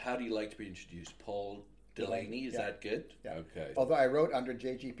How do you like to be introduced? Paul Delaney, is that good? Yeah. Okay. Although I wrote under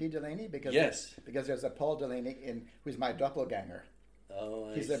J.G.P. Delaney because there's a Paul Delaney who's my doppelganger. Oh,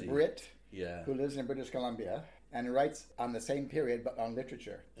 I He's see. a Brit Yeah. who lives in British Columbia and writes on the same period but on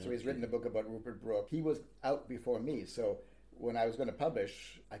literature. So he's written a book about Rupert Brooke. He was out before me, so when I was going to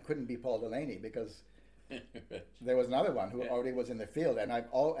publish, I couldn't be Paul Delaney because there was another one who already was in the field, and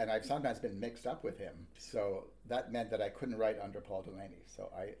I've sometimes been mixed up with him. So that meant that I couldn't write under Paul Delaney. So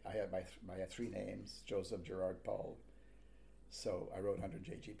I had my three names: Joseph, Gerard, Paul. So I wrote under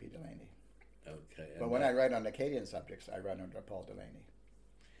J.G.P. Delaney. Okay. But when I write on Acadian subjects, I write under Paul Delaney.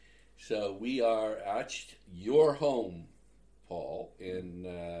 So we are at your home, Paul,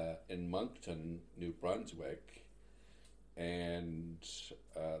 in Moncton, New Brunswick, and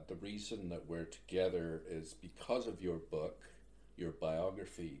the reason that we're together is because of your book, your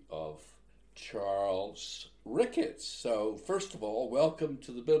biography of Charles Ricketts. So first of all, welcome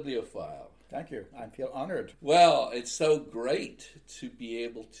to the Bibliophile. Thank you. I feel honored. Well, it's so great to be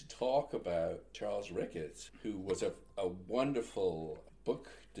able to talk about Charles Ricketts, who was a wonderful book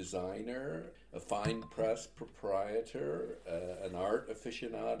designer, a fine press proprietor, an art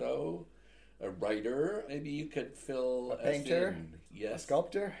aficionado, a writer. Maybe you could fill a painter, yes, a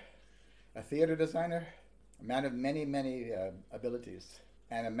sculptor, a theater designer, a man of many, many abilities,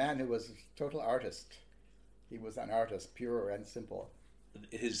 and a man who was a total artist. He was an artist, pure and simple.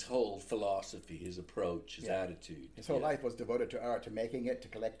 His whole philosophy, his approach, his attitude. His whole life was devoted to art, to making it, to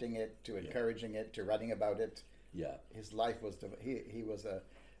collecting it, to encouraging it, to writing about it. Yeah. His life was, he was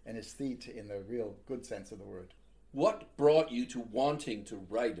an aesthete in the real good sense of the word. What brought you to wanting to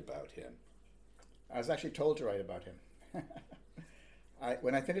write about him? I was actually told to write about him.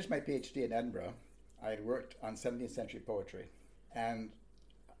 When I finished my PhD in Edinburgh, I had worked on 17th century poetry. And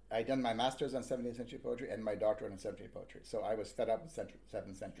I'd done my master's on 17th century poetry and my doctorate on 17th century poetry. So I was fed up with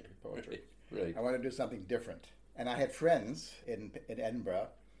 7th century poetry. Right. I wanted to do something different. And I had friends in Edinburgh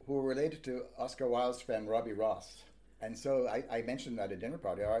who were related to Oscar Wilde's friend Robbie Ross. And so I mentioned at a dinner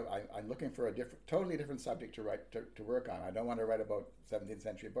party, I'm looking for a totally different subject to write to work on. I don't want to write about 17th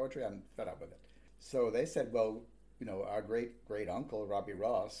century poetry. I'm fed up with it. So they said, well, our great uncle Robbie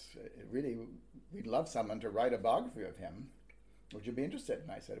Ross, really, we'd love someone to write a biography of him. Would you be interested?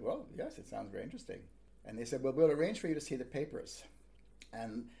 And I said, well, yes, it sounds very interesting. And they said, well, we'll arrange for you to see the papers.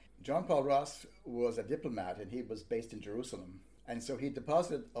 And John Paul Ross was a diplomat, and he was based in Jerusalem. And so he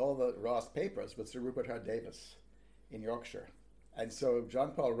deposited all the Ross papers with Sir Rupert Hart-Davis in Yorkshire. And so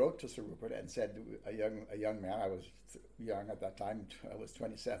John Paul wrote to Sir Rupert and said, a young man, I was young at that time, I was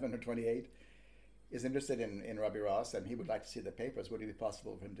 27 or 28, is interested in Robbie Ross, and he would like to see the papers. Would it be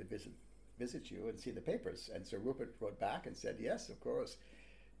possible for him to visit you and see the papers? And Sir Rupert wrote back and said, yes, of course.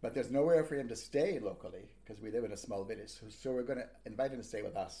 But there's nowhere for him to stay locally because we live in a small village. So we're going to invite him to stay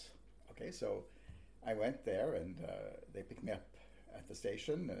with us. Okay, so I went there and they picked me up at the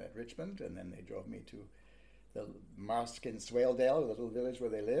station at Richmond, and then they drove me to the Marsk in Swaledale, the little village where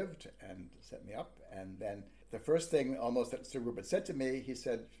they lived, and set me up. And then the first thing almost that Sir Rupert said to me, he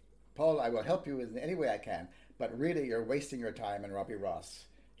said, Paul, I will help you in any way I can, but really you're wasting your time on Robbie Ross.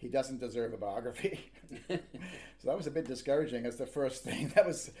 He doesn't deserve a biography. So that was a bit discouraging as the first thing that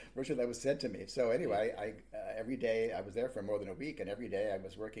was said to me. So anyway, every day I was there for more than a week, and every day I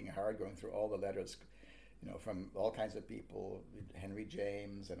was working hard, going through all the letters, from all kinds of people, Henry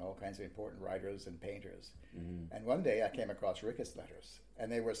James and all kinds of important writers and painters. Mm-hmm. And one day I came across Ricketts' letters,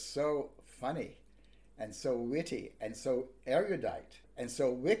 and they were so funny and so witty and so erudite and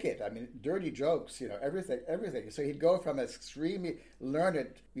so wicked. I mean, dirty jokes, everything. So he'd go from an extremely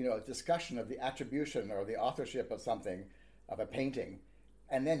learned, discussion of the attribution or the authorship of something, of a painting,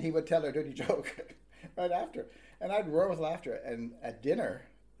 and then he would tell a dirty joke right after. And I'd roar with laughter. And at dinner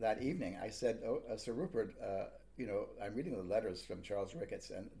that evening, I said, Sir Rupert, I'm reading the letters from Charles Ricketts,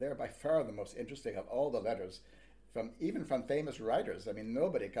 and they're by far the most interesting of all the letters, even from famous writers. I mean,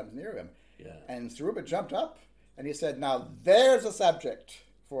 nobody comes near him. Yeah. And Sir Rupert jumped up and he said, now there's a subject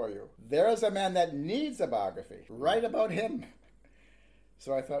for you. There's a man that needs a biography. Write about him.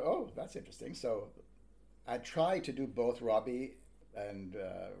 So I thought, oh, that's interesting. So I tried to do both Robbie and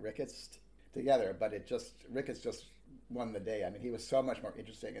Ricketts together, but Ricketts just won the day. I mean, he was so much more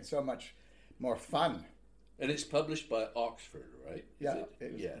interesting and so much more fun. And it's published by Oxford, right? Yeah,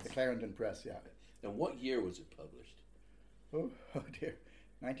 it was the Clarendon Press, yeah. And what year was it published? Oh dear,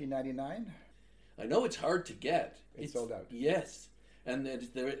 1999? I know it's hard to get. It's sold out. Yes, and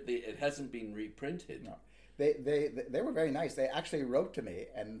it hasn't been reprinted. No. They were very nice. They actually wrote to me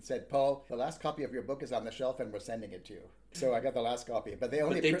and said, Paul, the last copy of your book is on the shelf and we're sending it to you. So I got the last copy. But they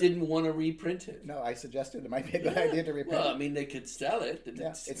didn't want to reprint it. No, I suggested it might be a good idea to reprint it. Well, I mean, they could sell it.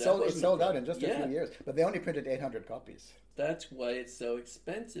 It sold out in just a few years. But they only printed 800 copies. That's why it's so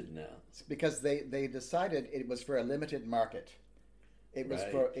expensive now. It's because they decided it was for a limited market. It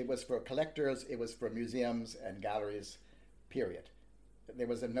was for collectors, it was for museums and galleries, period. There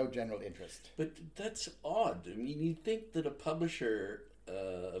was no general interest. But that's odd. I mean, you'd think that a publisher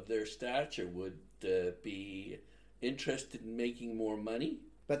of their stature would be interested in making more money.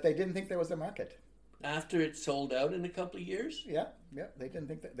 But they didn't think there was a market. After it sold out in a couple of years? Yeah. They didn't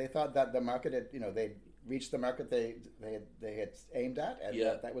think that. They thought that the market had, they reached the market they had aimed at, and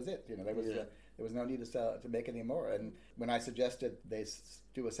that was it. There was no need to make any more. And when I suggested they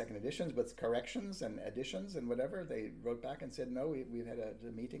do a second edition with corrections and additions and whatever, they wrote back and said, no, we've had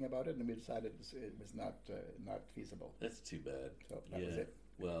a meeting about it and we decided it was not feasible. That's too bad. So that was it.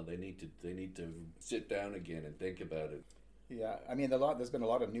 Well, they need to sit down again and think about it. Yeah, I mean, there's been a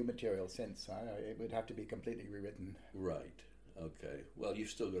lot of new material since. It would have to be completely rewritten. Right. Okay. Well, you've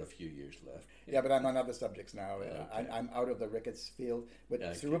still got a few years left. Yeah, but I'm on other subjects now. Okay. I'm out of the Ricketts field. What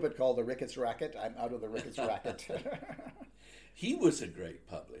Sir Rupert called the Ricketts racket, I'm out of the Ricketts racket. He was a great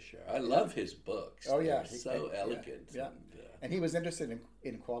publisher. I love his books. Oh, yeah. They're so elegant. Yeah. And he was interested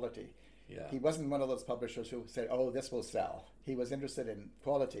in quality. Yeah. He wasn't one of those publishers who said, oh, this will sell. He was interested in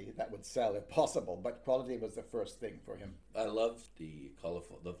quality that would sell if possible, but quality was the first thing for him. I love the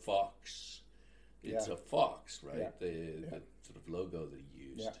colorful, the fox. It's a fox, right? Yeah. The sort of logo that he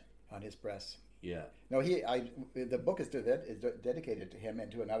used. Yeah, on his press. Yeah. No, the book is dedicated to him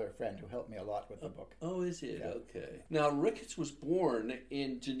and to another friend who helped me a lot with the book. Oh, is it? Yeah. Okay. Now, Ricketts was born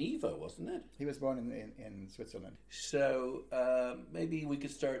in Geneva, wasn't it? He was born in Switzerland. So maybe we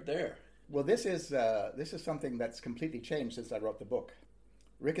could start there. Well, this is something that's completely changed since I wrote the book.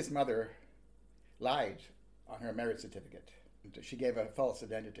 Ricketts' mother lied on her marriage certificate. She gave a false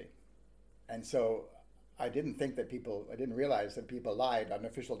identity. And so I didn't realize that people lied on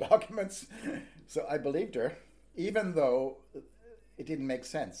official documents. So I believed her, even though it didn't make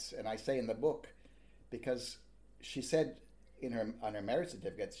sense. And I say in the book, because she said on her marriage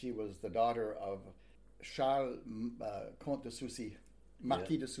certificate, she was the daughter of Charles Comte de Soucy,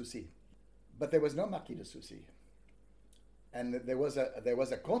 Marquis de Soucy. But there was no Marquis de Soucy. And there was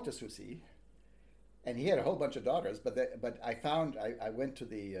a Comte de Soucy, and he had a whole bunch of daughters. But I went to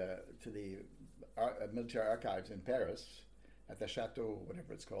the military archives in Paris at the Chateau,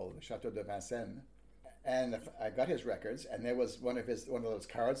 whatever it's called, the Chateau de Vincennes, and I got his records. And there was one of those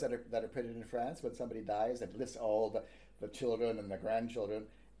cards that are printed in France when somebody dies that lists all the children and the grandchildren,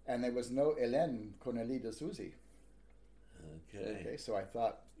 and there was no Hélène Cornélie de Soucy. Okay. So I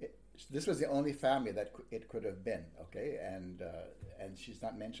thought. This was the only family that it could have been, okay, and she's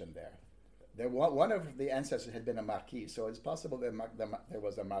not mentioned there. One of the ancestors had been a marquis, so it's possible there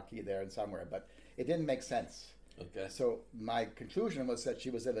was a marquis there somewhere, but it didn't make sense. Okay. So my conclusion was that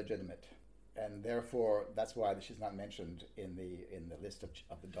she was illegitimate, and therefore that's why she's not mentioned in the list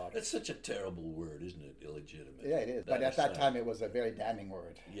of the daughters. That's such a terrible word, isn't it? Illegitimate. Yeah, it is. But at that time, it was a very damning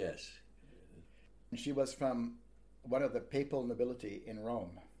word. Yes. She was from one of the papal nobility in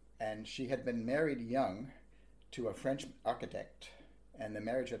Rome. And she had been married young to a French architect, and the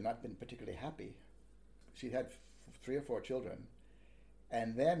marriage had not been particularly happy. She had 3 or 4 children,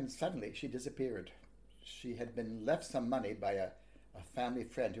 and then suddenly she disappeared. She had been left some money by a family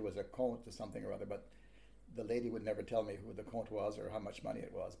friend who was a comte or something or other, but the lady would never tell me who the comte was or how much money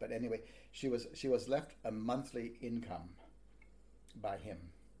it was. But anyway, she was left a monthly income by him,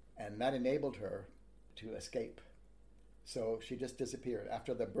 and that enabled her to escape. So she just disappeared.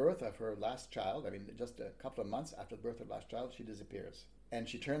 After the birth of her last child, just a couple of months after the birth of the last child, she disappears. And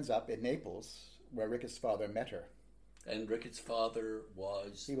she turns up in Naples, where Ricketts' father met her. And Ricketts' father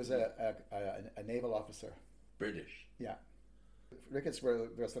was? He was a naval officer. British? Yeah. Ricketts were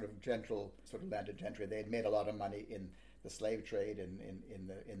sort of landed gentry. They had made a lot of money in the slave trade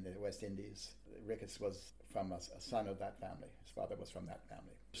in the West Indies. Ricketts was from a son of that family. His father was from that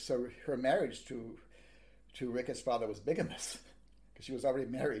family. So her marriage to Ricketts' father was bigamous, because she was already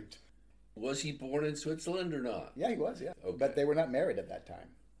married. Was he born in Switzerland or not? Yeah, he was, yeah. Okay. But they were not married at that time.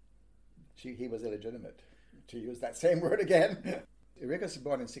 He was illegitimate, to use that same word again. Ricketts was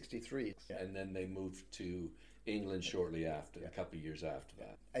born in 1963. And then they moved to England shortly after, a couple of years after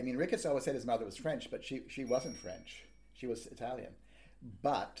that. Ricketts always said his mother was French, but she wasn't French. She was Italian.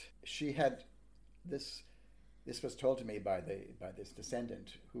 But she had this was told to me by this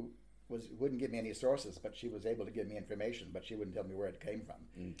descendant who wouldn't give me any sources, but she was able to give me information, but she wouldn't tell me where it came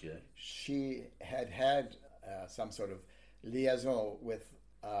from. Okay. She had some sort of liaison with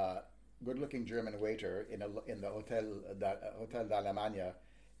a good-looking German waiter in the Hotel d'Allemagne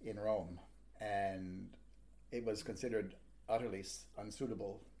in Rome, and it was considered utterly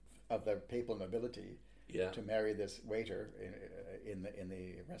unsuitable of the papal nobility to marry this waiter in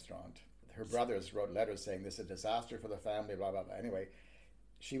the restaurant. Her brothers wrote letters saying this is a disaster for the family, blah blah blah. Anyway,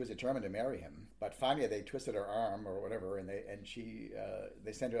 she was determined to marry him, but finally they twisted her arm or whatever, and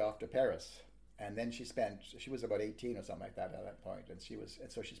they sent her off to Paris. And then she was about 18 or something like that at that point, and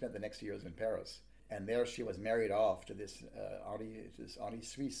so she spent the next years in Paris. And there she was married off to this Henri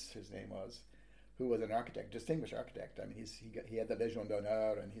Suisse, his name was, who was an architect, distinguished architect. I mean, he had the Légion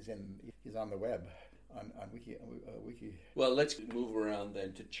d'honneur, and he's on the web, on Wiki. Well, let's move around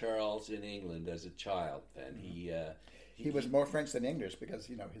then to Charles in England as a child. Then he was more French than English because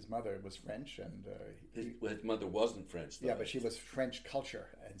his mother was French, and his mother wasn't French, though. Yeah, but she was French culture,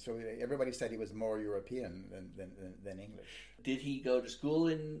 and so everybody said he was more European than English. Did he go to school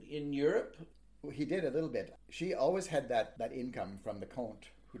in Europe? He did a little bit. She always had that income from the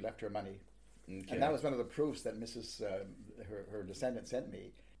Comte who left her money. Okay. And that was one of the proofs that her descendant sent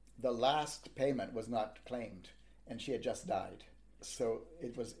me. The last payment was not claimed, and she had just died. So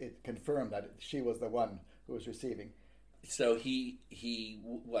it confirmed that she was the one who was receiving. So he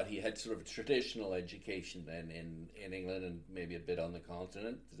had sort of traditional education then in England and maybe a bit on the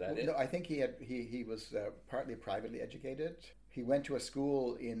continent. Is that it? No, I think he was partly privately educated. He went to a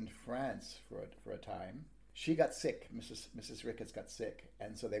school in France for a time. She got sick. Mrs. Ricketts got sick,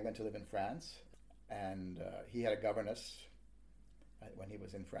 and so they went to live in France. And he had a governess when he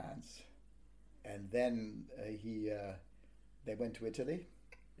was in France, and then they went to Italy.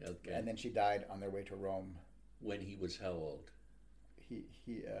 Okay. And then she died on their way to Rome. When he was how old? He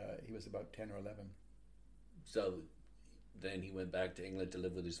was about 10 or 11. So then he went back to England to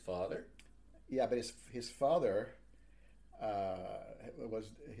live with his father? Yeah, but his father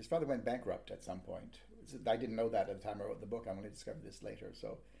went bankrupt at some point. I didn't know that at the time I wrote the book. I only discovered this later.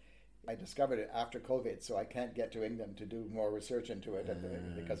 So I discovered it after COVID, so I can't get to England to do more research into it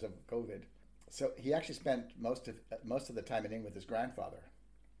because of COVID. So he actually spent most of the time in England with his grandfather.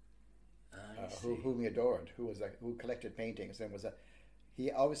 Whom he adored, who collected paintings and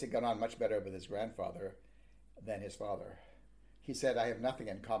he obviously got on much better with his grandfather than his father. He said, "I have nothing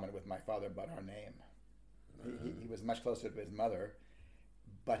in common with my father but our name." He was much closer to his mother,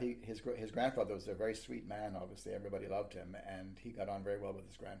 but his grandfather was a very sweet man. Obviously, everybody loved him, and he got on very well with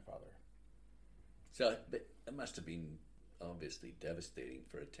his grandfather. So it must have been obviously devastating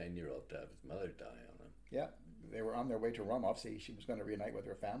for a 10-year-old to have his mother die on him. Yeah. They were on their way to Rome. Obviously, she was going to reunite with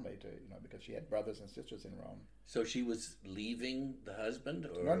her family because she had brothers and sisters in Rome. So she was leaving the husband?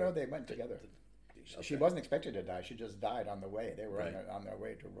 Or? No, they went together. Okay. She wasn't expected to die. She just died on the way. They were on their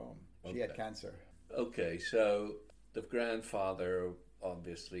way to Rome. She had cancer. Okay, so the grandfather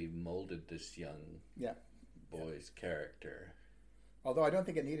obviously molded this young boy's character. Although I don't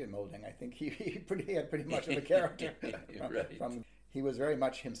think it needed molding. I think he had pretty much of a character. He was very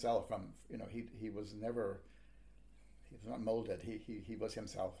much himself. He was never... He was not molded. He was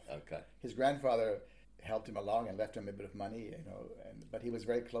himself. Okay. His grandfather helped him along and left him a bit of money, but he was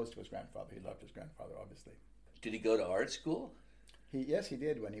very close to his grandfather. He loved his grandfather, obviously. Did he go to art school? Yes, he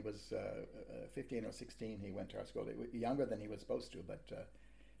did. When he was 15 or 16, he went to art school. Younger than he was supposed to, but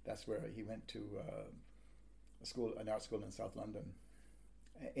that's where he went to an art school in South London,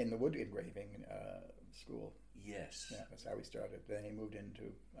 in the wood engraving school. Yes. Yeah, that's how he started. Then he moved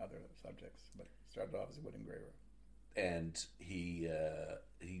into other subjects, but started off as a wood engraver. And he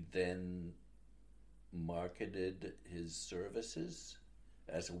then marketed his services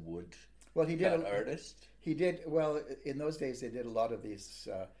as a wood artist? He did. Well, in those days, they did a lot of these,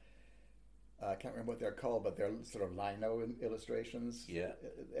 I can't remember what they're called, but they're sort of lino illustrations. Yeah.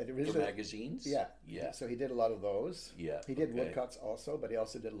 For magazines? Yeah. Yeah. So he did a lot of those. Yeah. He did woodcuts also, but he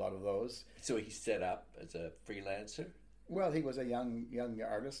also did a lot of those. So he set up as a freelancer? Well, he was a young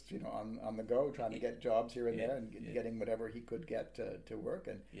artist, on the go, trying to get jobs here and there, and getting whatever he could get to work.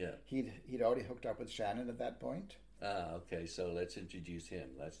 And he'd already hooked up with Shannon at that point. Ah, okay. So let's introduce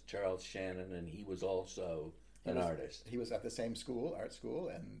him. That's Charles Shannon, and he was also an artist. He was at the same school, art school,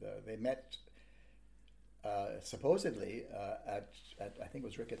 and they met supposedly at I think it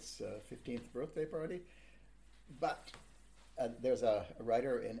was Ricketts' 15th birthday party. But there's a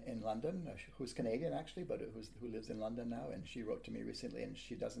writer in London who's Canadian actually, but who lives in London now, and she wrote to me recently, and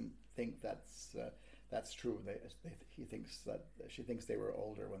she doesn't think that's true. She thinks they were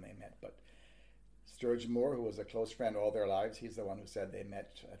older when they met. But Sturge Moore, who was a close friend all their lives, he's the one who said they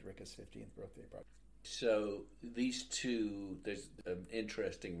met at Ricketts' 15th birthday party. So these two, there's an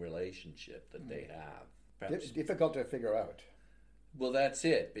interesting relationship that they have. perhaps. Difficult to figure out. Well, that's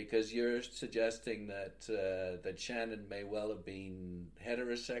it, because you're suggesting that that Shannon may well have been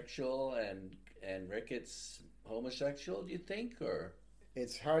heterosexual and Ricketts homosexual. Do you think, or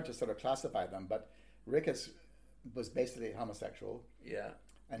It's hard to sort of classify them, but Ricketts was basically homosexual. yeah,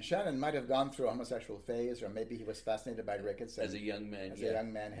 And Shannon might have gone through a homosexual phase, or maybe he was fascinated by Ricketts. as a young man, As yeah, a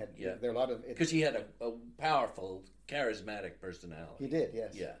young man, had yeah, there are a lot of because he had a powerful, charismatic personality. He did,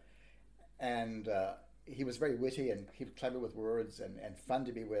 yes. Yeah, And he was very witty and he was clever with words and fun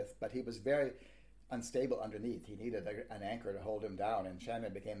to be with, but he was very unstable underneath. He needed an anchor to hold him down, and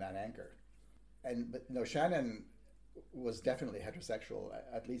Shannon became that anchor. But no, Shannon was definitely heterosexual,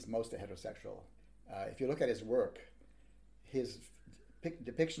 at least mostly heterosexual. If you look at his work, his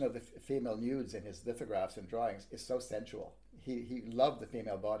depiction of the female nudes in his lithographs and drawings is so sensual. He loved the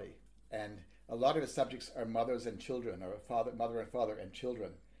female body, and a lot of his subjects are mothers and children, or mother and father and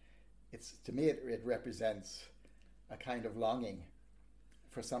children. To me, it represents a kind of longing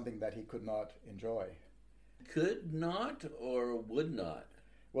for something that he could not enjoy. could not or would not.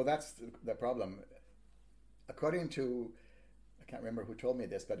 Well, that's the problem. According to, I can't remember who told me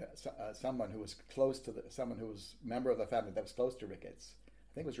this, but someone who was someone who was a member of the family that was close to Ricketts,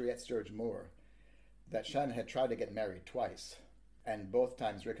 I think it was Ricketts Sturge Moore, that Shannon had tried to get married twice, and both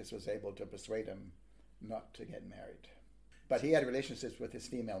times Ricketts was able to persuade him not to get married. But he had relationships with his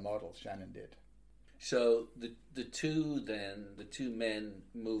female models, Shannon did. So the two men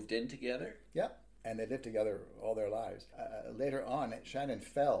moved in together. Yeah, and they lived together all their lives. Later on, Shannon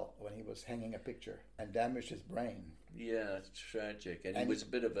fell when he was hanging a picture and damaged his brain. Yeah, it's tragic. And he And was a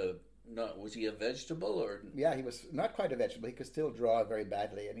bit of a was he a vegetable or? Yeah, he was not quite a vegetable. He could still draw very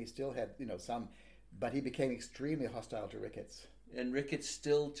badly, and he still had some, but he became extremely hostile to Ricketts. And Ricketts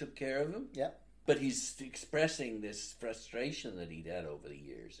still took care of him. Yeah. But he's expressing this frustration that he'd had over the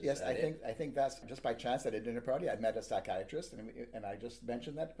years. Yes, I think that's just by chance at a dinner party. I met a psychiatrist, and I just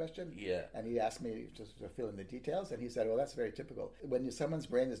mentioned that question. Yeah. And he asked me to fill in the details, and he said, "Well, that's very typical. When someone's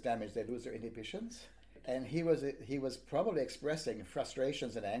brain is damaged, they lose their inhibitions." And he was probably expressing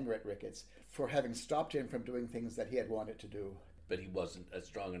frustrations and anger at Ricketts for having stopped him from doing things that he had wanted to do. But he wasn't a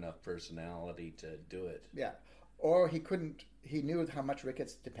strong enough personality to do it. Yeah. Or he couldn't. He knew how much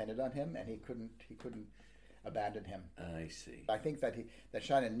Ricketts depended on him, and he couldn't abandon him. I see. I think that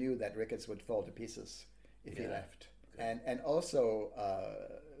Shannon knew that Ricketts would fall to pieces if he left. Good. And also,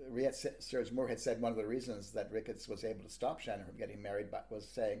 Ricketts Sturge Moore had said one of the reasons that Ricketts was able to stop Shannon from getting married was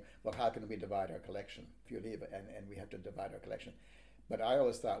saying, "Well, how can we divide our collection if you leave, and we have to divide our collection?" But I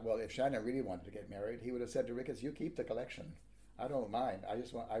always thought, well, if Shannon really wanted to get married, he would have said to Ricketts, "You keep the collection. I don't mind.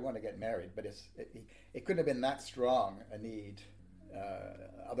 I want to get married." But it couldn't have been that strong a need.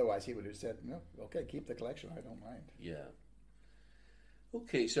 Otherwise, he would have said, "No, okay, keep the collection. I don't mind." Yeah.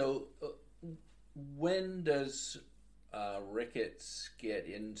 Okay, so when does Ricketts get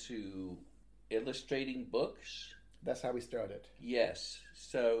into illustrating books? That's how we started. Yes.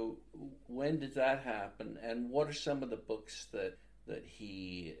 So when did that happen, and what are some of the books that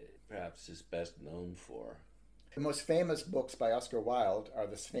he perhaps is best known for? The most famous books by Oscar Wilde are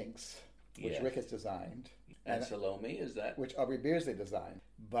The Sphinx, which Yes. Ricketts designed. And Salome, is that? Which Aubrey Beardsley designed.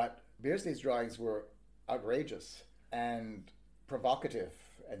 But Beardsley's drawings were outrageous and provocative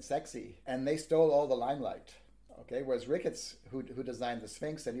and sexy, and they stole all the limelight. Okay, whereas Ricketts, who designed The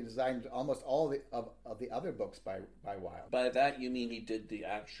Sphinx, and he designed almost all of the other books by Wilde. By that you mean he did the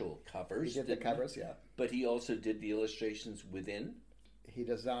actual covers? He did the covers, yeah. But he also did the illustrations within? He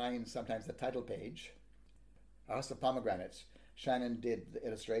designed sometimes the title page. House of Pomegranates. Shannon did the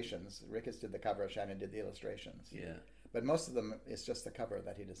illustrations. Ricketts did the cover. Shannon did the illustrations. Yeah. But most of them is just the cover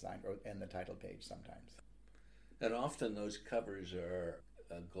that he designed, and the title page sometimes. And often those covers are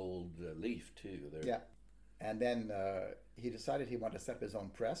a gold leaf too. Yeah. And then he decided he wanted to set up his own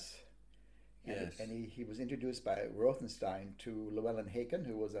press. Yes. And he was introduced by Rothenstein to Llewellyn Haken,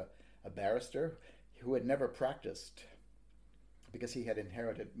 who was a barrister who had never practiced because he had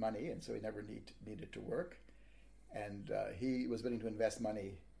inherited money, and so he never needed to work. And he was willing to invest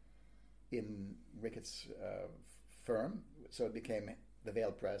money in Ricketts' firm, so it became the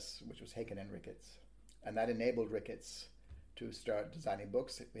Vale Press, which was Haken and Ricketts. And that enabled Ricketts to start designing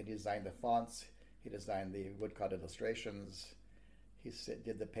books. He designed the fonts, he designed the woodcut illustrations, he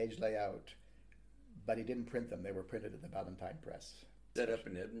did the page layout, but he didn't print them. They were printed at the Valentine Press. Set up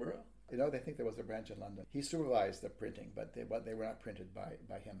in Edinburgh? They think there was a branch in London. He supervised the printing, but they were not printed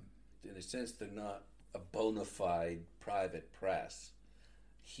by him. In a sense, they're not a bona fide private press.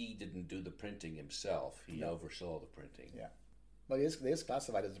 He didn't do the printing himself. He oversaw the printing. Yeah. Well, it is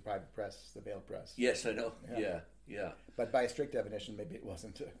classified as a private press, the Vale Press. Yes, I know. Yeah. Yeah. But by strict definition, maybe it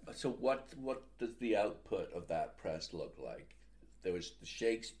wasn't. So what does the output of that press look like? There was the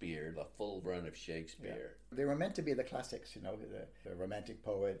Shakespeare, the full run of Shakespeare. Yeah. They were meant to be the classics, the Romantic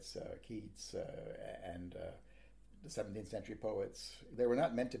poets, Keats, and the 17th century poets. They were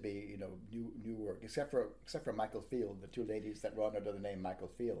not meant to be, new work, except for Michael Field, the two ladies that run under the name Michael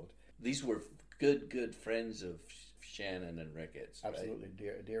Field. These were good friends of Shannon and Ricketts, right? Absolutely,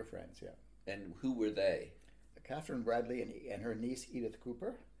 dear friends, yeah. And who were they? Catherine Bradley and her niece Edith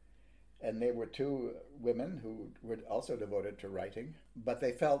Cooper. And they were two women who were also devoted to writing, but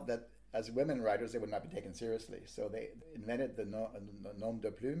they felt that as women writers, they would not be taken seriously. So they invented the nom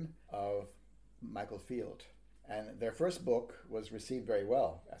de plume of Michael Field. And their first book was received very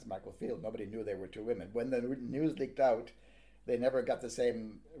well as Michael Field. Nobody knew they were two women. When the news leaked out, they never got the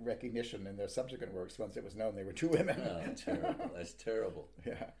same recognition in their subsequent works once it was known they were two women. Oh, terrible. That's terrible.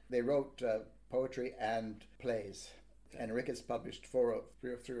 Yeah. They wrote poetry and plays. And Ricketts published three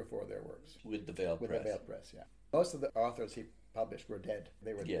or four of their works. With the Veil Press. With the Veil Press, yeah. Most of the authors he published were dead.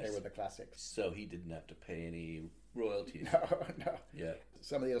 They were the classics. So he didn't have to pay any royalties. No. Yeah.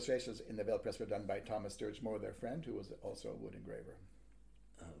 Some of the illustrations in the Veil Press were done by Thomas Sturge Moore, their friend, who was also a wood engraver.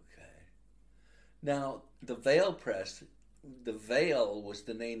 Okay. Now, the Veil Press, the Veil was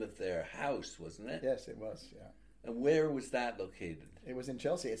the name of their house, wasn't it? Yes, it was, yeah. And where was that located? It was in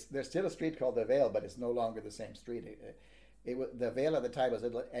Chelsea. There's still a street called the Vale, but it's no longer the same street. The Vale at the time was a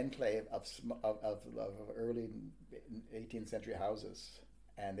little enclave of early 18th century houses,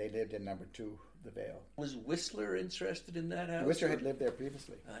 and they lived in number 2, the Vale. Was Whistler interested in that house? Whistler had lived there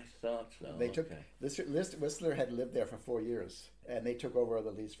previously. I thought so. Whistler had lived there for 4 years, and they took over the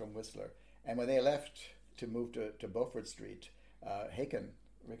lease from Whistler. And when they left to move to Beaufort Street, Haken,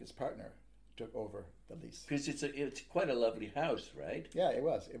 Ricketts' partner, took over the lease. Because it's quite a lovely house, right? Yeah, it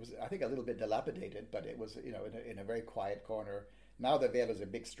was. It was, I think, a little bit dilapidated, but it was, in a very quiet corner. Now the Vale is a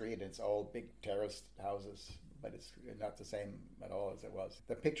big street, and it's all big terraced houses, but it's not the same at all as it was.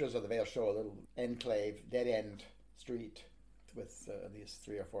 The pictures of the Vale show a little enclave, dead-end street with these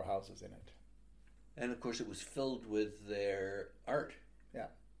 3 or 4 houses in it. And of course, it was filled with their art. Yeah,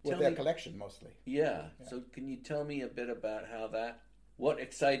 with their collection mostly. Yeah. So can you tell me a bit about what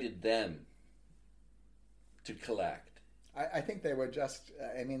excited them to collect? I think they were just,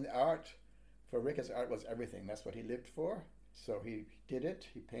 art, for Ricketts, art was everything. That's what he lived for. So he did it,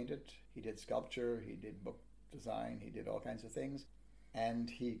 he painted, he did sculpture, he did book design, he did all kinds of things. And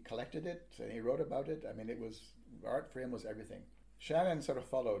he collected it, and he wrote about it. Art for him was everything. Shannon sort of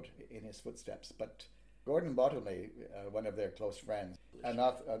followed in his footsteps, but Gordon Bottomley, one of their close friends, an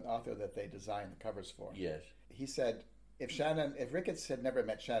author that they designed the covers for, yes, he said, if Ricketts had never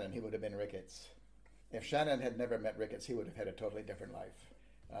met Shannon, he would have been Ricketts. If Shannon had never met Ricketts, he would have had a totally different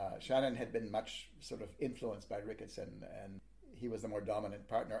life. Shannon had been much sort of influenced by Ricketts, and he was the more dominant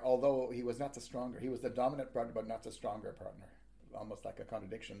partner, although he was not the stronger. He was the dominant partner, but not the stronger partner, almost like a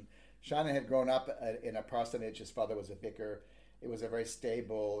contradiction. Shannon had grown up in a parsonage. His father was a vicar. It was a very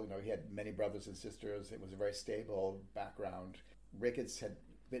stable, he had many brothers and sisters. It was a very stable background. Ricketts had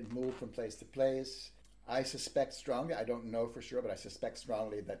been moved from place to place. I suspect strongly, I don't know for sure, but I suspect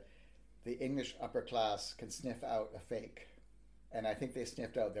strongly that the English upper class can sniff out a fake. And I think they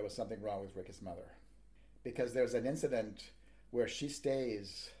sniffed out there was something wrong with Ricketts' mother. Because there's an incident where she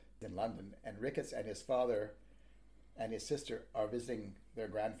stays in London, and Ricketts and his father and his sister are visiting their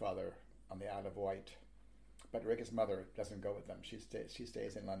grandfather on the Isle of Wight. But Ricketts' mother doesn't go with them. She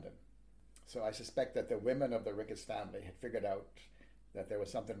stays in London. So I suspect that the women of the Ricketts family had figured out that there was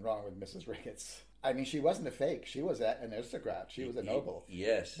something wrong with Mrs. Ricketts. She wasn't a fake. She was an aristocrat. She was a noble.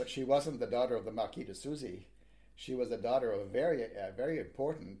 Yes. But she wasn't the daughter of the Marquis de Soucy. She was the daughter of a very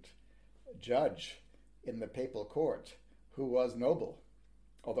important judge in the papal court who was noble,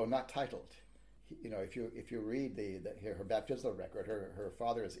 although not titled. If you read her baptismal record, her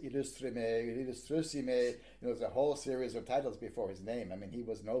father is illustrissime. There's a whole series of titles before his name. He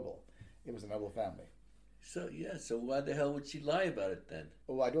was noble. It was a noble family. So why the hell would she lie about it then?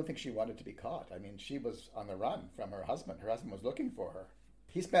 Oh, I don't think she wanted to be caught. She was on the run from her husband. Her husband was looking for her.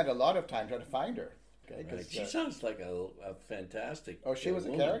 He spent a lot of time trying to find her. Okay, right. She sounds like a fantastic. Oh, she was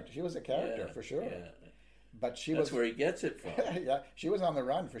woman. a character. She was a character for sure. Yeah. But that's where he gets it from. Yeah, she was on the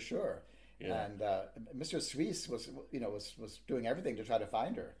run for sure. Yeah. And Mr. Suisse was doing everything to try to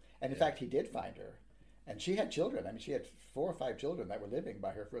find her. And in fact, he did find her. And she had children. She had 4 or 5 children that were living by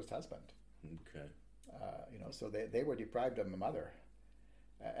her first husband. Okay. So they were deprived of a mother.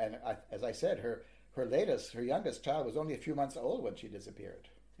 And as I said, her youngest child was only a few months old when she disappeared.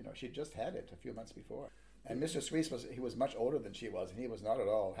 She just had it a few months before. And Mr. Suisse was much older than she was, and he was not at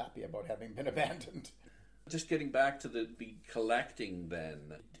all happy about having been abandoned. Just getting back to the collecting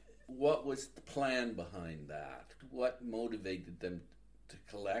then, what was the plan behind that? What motivated them to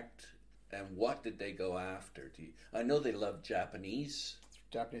collect, and what did they go after? I know they loved Japanese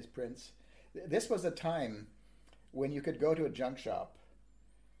prints. This was a time when you could go to a junk shop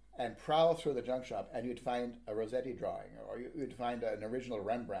and prowl through the junk shop and you'd find a Rossetti drawing, or you'd find an original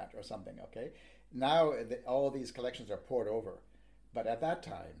Rembrandt or something, okay? Now all these collections are poured over. But at that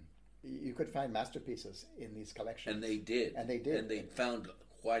time, you could find masterpieces in these collections. And they did. And they found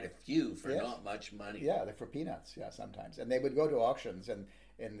quite a few for yes. not much money. Yeah, they're for peanuts, yeah, sometimes. And they would go to auctions, and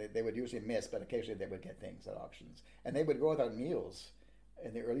they would usually miss, but occasionally they would get things at auctions. And they would go without meals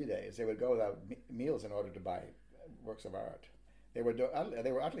in the early days. They would go without meals in order to buy works of art. They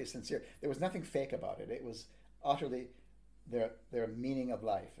were utterly sincere. There was nothing fake about it. It was utterly their meaning of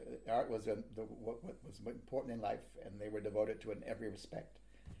life. Art was what was important in life, and they were devoted to it in every respect.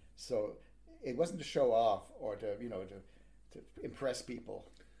 So it wasn't to show off or to impress people.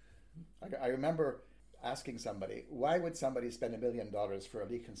 I remember asking somebody, why would somebody spend $1 million for a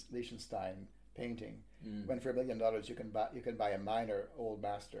Liechtenstein painting when for $1 million you can buy a minor old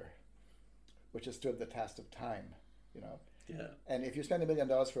master, which has stood the test of time, Yeah. And if you spend $1 million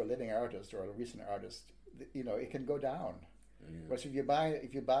for a living artist or a recent artist, it can go down. Yeah. Whereas if you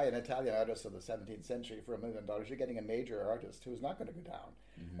buy an Italian artist of the 17th century for $1 million, you're getting a major artist who's not going to go down.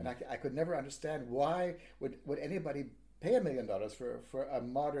 Mm-hmm. And I could never understand why would anybody pay $1 million for a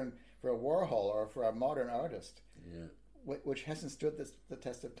Warhol or for a modern artist, which hasn't stood the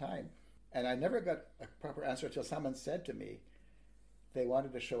test of time. And I never got a proper answer until someone said to me they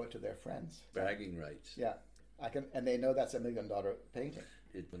wanted to show it to their friends. Bragging rights. Yeah, and they know that's $1 million painting.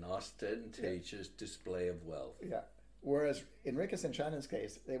 It's an ostentatious display of wealth. Yeah. Whereas in Ricketts and Shannon's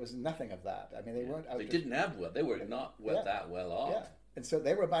case, there was nothing of that. I mean, they weren't. They didn't have wealth. They were not that well off. Yeah, and so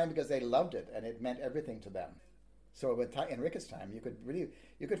they were buying because they loved it, and it meant everything to them. So in Ricketts' time,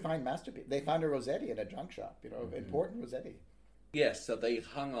 you could find masterpieces. They found a Rossetti in a junk shop, important Rossetti. Yes, so they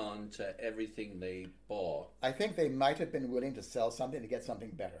hung on to everything they bought. I think they might have been willing to sell something to get something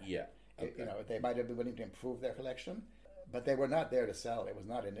better. Yeah, okay. They might have been willing to improve their collection. But they were not there to sell. It was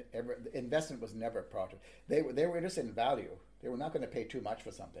not investment was never a project. They were interested in value. They were not going to pay too much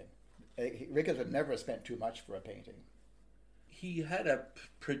for something. Ricketts would never have spent too much for a painting. He had a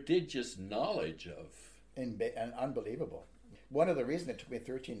prodigious knowledge of... And unbelievable. One of the reasons it took me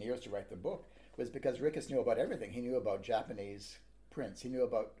 13 years to write the book was because Ricketts knew about everything. He knew about Japanese prints. He knew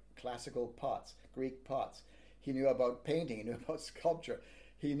about classical pots, Greek pots. He knew about painting. He knew about sculpture.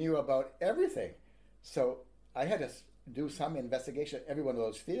 He knew about everything. So I had to do some investigation of every one of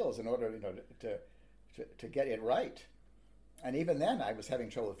those fields in order, to get it right. And even then, I was having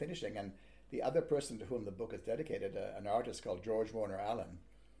trouble finishing. And the other person to whom the book is dedicated, an artist called George Warner Allen,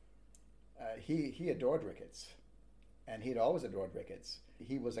 he adored Ricketts, and he'd always adored Ricketts.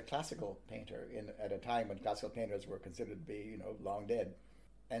 He was a classical painter at a time when classical painters were considered to be, long dead.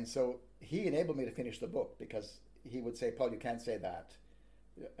 And so he enabled me to finish the book because he would say, Paul, you can't say that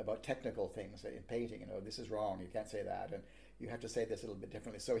about technical things in painting. This is wrong. You can't say that, and you have to say this a little bit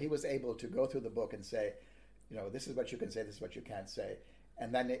differently. So he was able to go through the book and say, this is what you can say, this is what you can't say,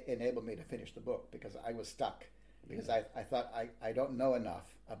 and then it enabled me to finish the book because I was stuck. Because I thought I don't know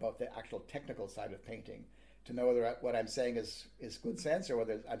enough about the actual technical side of painting to know whether what I'm saying is good sense or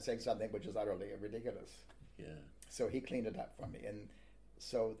whether I'm saying something which is utterly ridiculous. Yeah. So he cleaned it up for me. And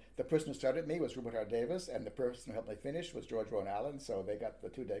so the person who started me was Rupert R. Davis, and the person who helped me finish was George Warren Allen, so they got the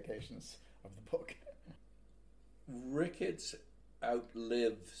 2 dedications of the book. Ricketts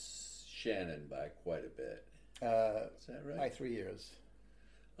outlives Shannon by quite a bit. Is that right? By 3 years.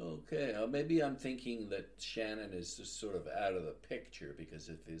 Okay, maybe I'm thinking that Shannon is just sort of out of the picture because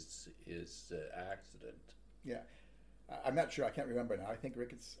of his accident. Yeah, I'm not sure. I can't remember now. I think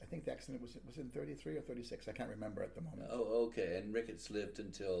the accident was in 33 or 36. I can't remember at the moment. Oh, okay. And Ricketts lived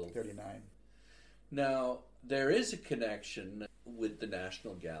until 39. Now there is a connection with the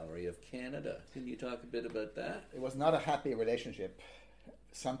National Gallery of Canada. Can you talk a bit about that? It was not a happy relationship.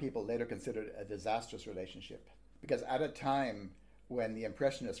 Some people later considered it a disastrous relationship because at a time when the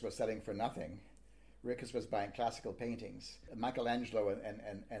Impressionists were selling for nothing, Ricketts was buying classical paintings. Michelangelo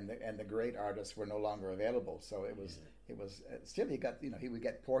and the great artists were no longer available, so it was still he would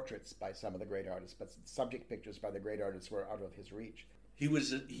get portraits by some of the great artists, but subject pictures by the great artists were out of his reach. He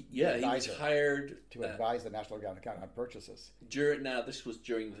was hired to advise the National Gallery of Canada on purchases. This was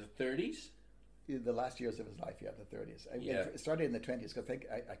during the 30s. The last years of his life, the 30s. It started in the 20s.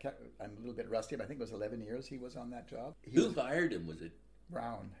 Because I'm a little bit rusty, but I think it was 11 years he was on that job. Who hired him? Was it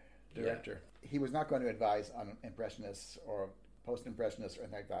Brown, director? Yeah. He was not going to advise on Impressionists or post-impressionists or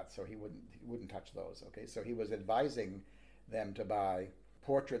anything like that. So he wouldn't touch those. Okay, so he was advising them to buy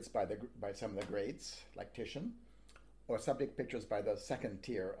portraits by some of the greats like Titian, or subject pictures by the second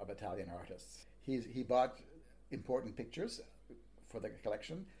tier of Italian artists. He bought important pictures for the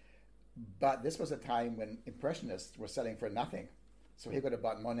collection, but this was a time when impressionists were selling for nothing. So he could have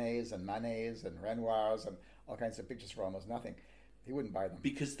bought Monets and Manets and Renoirs and all kinds of pictures for almost nothing. He wouldn't buy them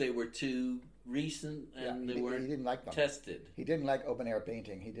because they were too recent and he didn't like them. Tested. He didn't like open air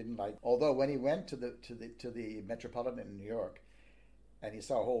painting. He didn't like. Although when he went to the Metropolitan in New York, and he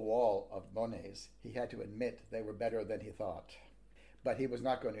saw a whole wall of Monets, he had to admit they were better than he thought. But he was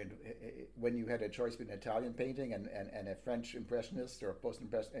not going to. When you had a choice between Italian painting and a French impressionist or a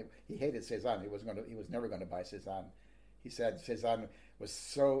post-impressionist, he hated Cézanne. He was never going to buy Cézanne. He said Cézanne was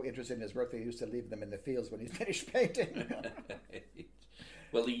so interested in his work that he used to leave them in the fields when he finished painting.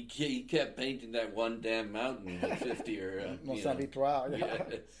 Well, he kept painting that one damn mountain at 50 or... Mont Saint-Victoire, yeah.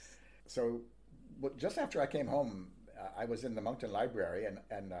 Yes. So just after I came home, I was in the Moncton Library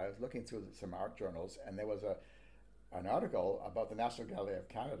and I was looking through some art journals, and there was an article about the National Gallery of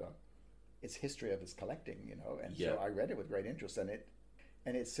Canada, its history of its collecting, and so I read it with great interest, and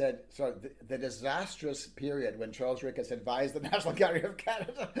it said, the disastrous period when Charles Ricketts advised the National Gallery of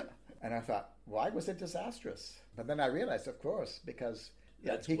Canada. And I thought, why was it disastrous? But then I realized, of course, because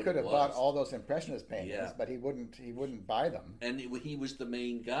he could have bought all those impressionist paintings, but he wouldn't buy them. And he was the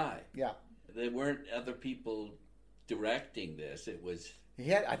main guy. Yeah. There weren't other people directing this. It was...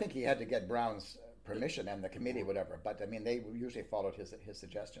 I think he had to get Brown's permission and the committee, whatever. But, I mean, they usually followed his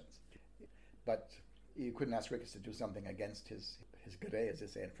suggestions. But you couldn't ask Ricketts to do something against his gré, as they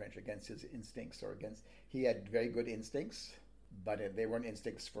say in French, against his instincts or against... He had very good instincts, but they weren't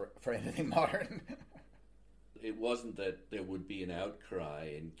instincts for anything modern. It wasn't that there would be an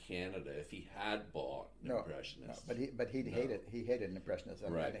outcry in Canada if he had bought an impressionist. No, but he hated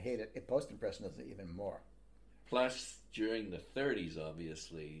impressionism, right. And hated post-impressionism even more. Plus, during the 30s,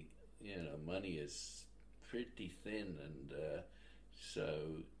 obviously, money is pretty thin, and so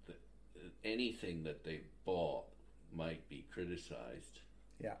anything that they bought might be criticized.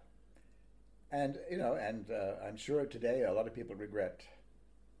 Yeah, and I'm sure today a lot of people regret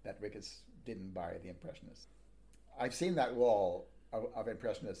that Ricketts didn't buy the Impressionists. I've seen that wall of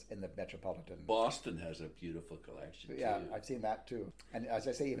Impressionists in the Metropolitan. Boston has a beautiful collection. Yeah, too. I've seen that too. And as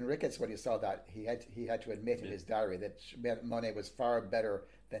I say, even Ricketts, when he saw that, he had to admit in his diary that Monet was far better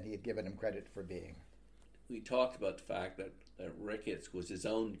than he had given him credit for being. We talked about the fact that Ricketts was his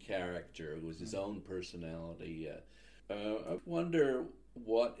own character, was his own personality. I wonder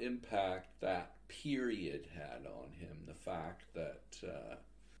what impact that period had on him. The fact that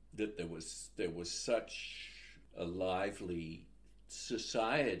there was such a lively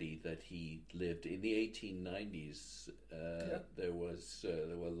society that he lived in the 1890s. There were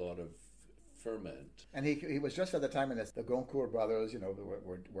a lot of ferment, and he was just at the time when the Goncourt brothers,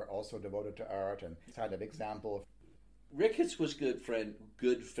 were also devoted to art and kind of example. Ricketts was good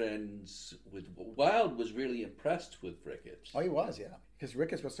friends with Wilde. Was really impressed with Ricketts. Oh, he was, yeah, because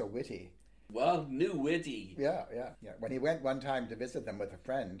Ricketts was so witty. Wilde knew witty. Yeah. When he went one time to visit them with a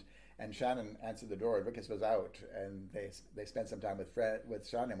friend, and Shannon answered the door, Ricketts was out, and they spent some time with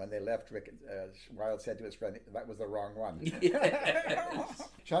Shannon. When they left, Wilde said to his friend, "That was the wrong one." Yes.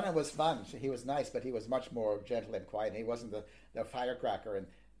 Shannon was fun. He was nice, but he was much more gentle and quiet. He wasn't the firecracker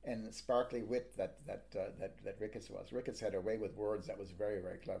and sparkly wit that Ricketts was. Ricketts had a way with words that was very,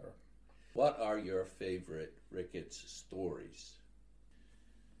 very clever. What are your favorite Ricketts stories?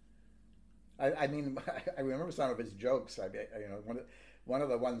 I mean, I remember some of his jokes. One of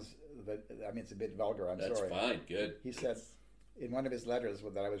the ones that, it's a bit vulgar, I'm sorry. That's fine, good. He said in one of his letters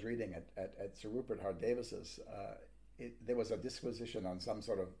that I was reading at Sir Rupert Hart Davis's, there was a disquisition on some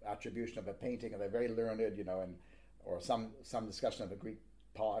sort of attribution of a painting, and they're very learned, or some discussion of a Greek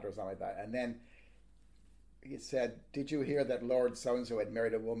pot or something like that. And then he said, "Did you hear that Lord so-and-so had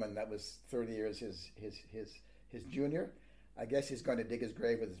married a woman that was 30 years his junior? I guess he's going to dig his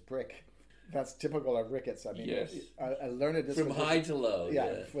grave with his brick." That's typical of Ricketts. Yes. A learned disposition. From high to low.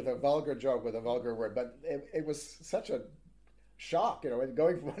 Yeah, with a vulgar joke, with a vulgar word. But it was such a shock,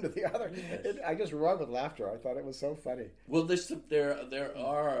 going from one to the other. Yes. I just roared with laughter. I thought it was so funny. Well, there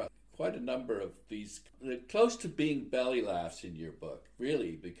are quite a number of these, close to being belly laughs in your book,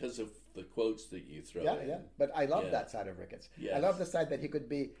 really, because of the quotes that you throw in. Yeah. But I love that side of Ricketts. Yes. I love the side that he could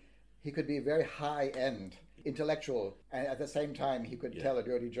be very high-end, intellectual, and at the same time he could tell a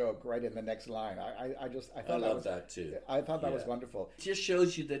dirty joke right in the next line. I thought that too. I thought that was wonderful. It just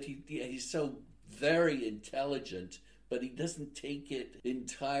shows you that he's so very intelligent, but he doesn't take it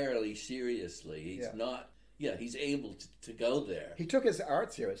entirely seriously. Yeah, he's able to go there. He took his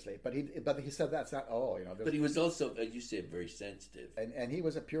art seriously, but he said that's not all. But he was also, as you said, very sensitive. And he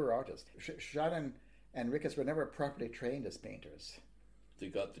was a pure artist. Shannon and Ricketts were never properly trained as painters. They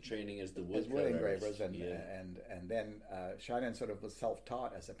got the training as the wood engravers, and yeah. then Shannon sort of was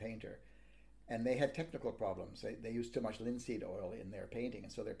self-taught as a painter. And they had technical problems. They used too much linseed oil in their painting,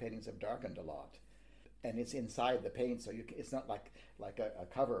 and so their paintings have darkened a lot. And it's inside the paint, so it's not like a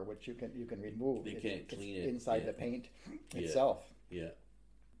cover which you can remove. You can't clean it inside the paint itself. Yeah.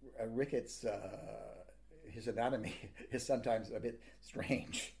 Ricketts, his anatomy is sometimes a bit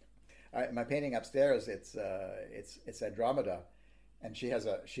strange. My painting upstairs, it's Andromeda, and she's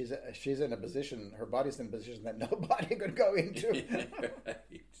in a position. Her body's in a position that nobody could go into. Right.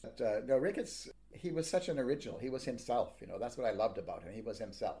 But no, Ricketts, he was such an original. He was himself. That's what I loved about him. He was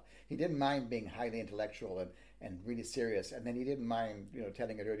himself. He didn't mind being highly intellectual and really serious, and then he didn't mind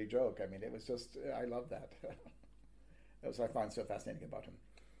telling a dirty joke. I mean, it was just I love that. That's what I find so fascinating about him.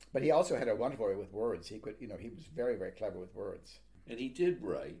 But he also had a wonderful way with words. He could, he was very, very clever with words. And he did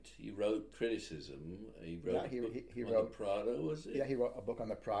write. He wrote criticism. He wrote he wrote the Prado, was it? Yeah, he wrote a book on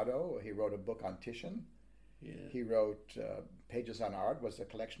the Prado. He wrote a book on Titian. Yeah. He wrote Pages on Art, was a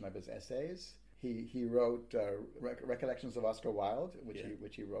collection of his essays. He wrote Recollections of Oscar Wilde,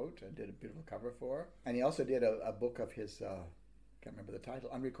 which he wrote and did a beautiful cover for. And he also did a book of his, can't remember the title,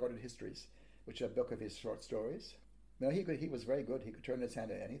 Unrecorded Histories, which is a book of his short stories. No, he was very good. He could turn his hand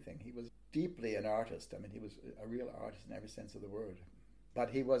to anything. He was deeply an artist. I mean, he was a real artist in every sense of the word. But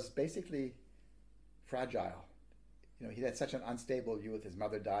he was basically fragile. He had such an unstable youth. His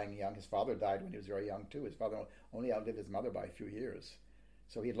mother dying young. His father died when he was very young too. His father only outlived his mother by a few years.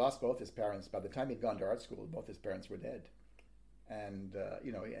 So he'd lost both his parents. By the time he'd gone to art school, both his parents were dead. And,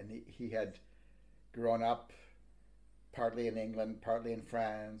 and he had grown up partly in England, partly in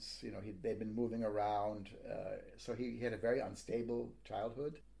France. They'd been moving around. So he had a very unstable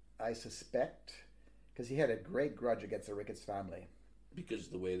childhood. I suspect, because he had a great grudge against the Ricketts family. Because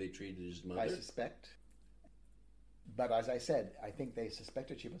of the way they treated his mother? I suspect. But as I said, I think they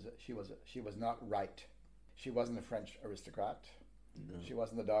suspected she was not right. She wasn't a French aristocrat. No. She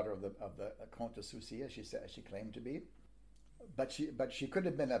wasn't the daughter of the Comte de Soucy, as she claimed to be. But she could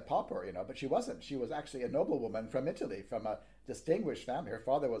have been a pauper, but she wasn't. She was actually a noblewoman from Italy, from a distinguished family. Her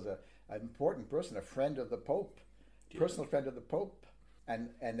father was an important person, a friend of the Pope, personal friend of the Pope,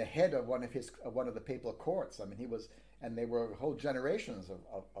 and the head of one of the papal courts. I mean, he was, and they were whole generations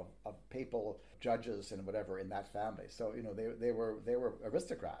of papal judges and whatever in that family. So they were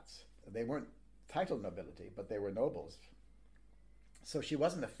aristocrats. They weren't titled nobility, but they were nobles. So she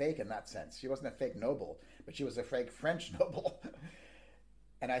wasn't a fake in that sense. She wasn't a fake noble, but she was a fake French noble.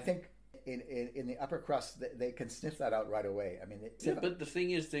 And I think in the upper crust, they can sniff that out right away. I mean, but the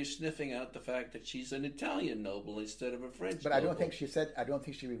thing is, they're sniffing out the fact that she's an Italian noble instead of a French. But noble. I don't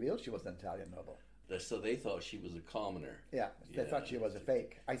think she revealed she was an Italian noble. So they thought she was a commoner. Yeah, they thought she was a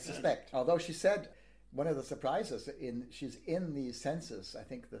fake. I suspect. Although she said one of the surprises she's in the census. I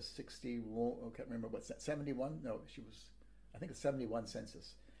think the 61. I can't remember what 71. No, she was. I think it's 71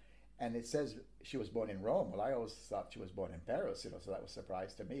 census. And it says she was born in Rome. Well, I always thought she was born in Paris, so that was a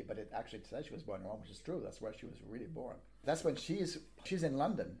surprise to me. But it actually says she was born in Rome, which is true. That's where she was really born. That's when she's in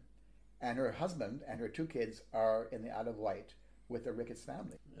London, and her husband and her two kids are in the Isle of Wight with the Ricketts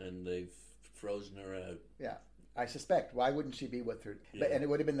family. And they've frozen her out. Yeah, I suspect. Why wouldn't she be with her? Yeah. And it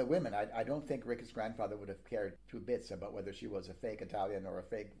would have been the women. I don't think Ricketts' grandfather would have cared two bits about whether she was a fake Italian or a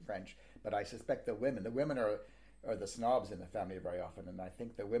fake French. But I suspect the women. The women are the snobs in the family very often, and I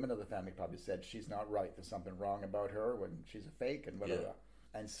think the women of the family probably said she's not right. There's something wrong about her when she's a fake and whatever.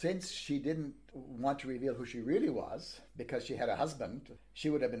 Yeah. And since she didn't want to reveal who she really was because she had a husband, she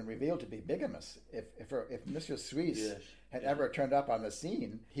would have been revealed to be bigamous. If Monsieur Suisse had ever turned up on the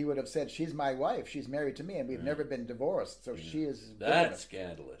scene, he would have said, "She's my wife. She's married to me, and we've never been divorced. So she is bigamous." That's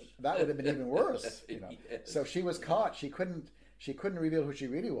scandalous. That would have been even worse. Yes. So she was caught. She couldn't reveal who she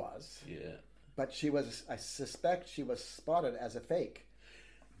really was. Yeah. But I suspect she was spotted as a fake.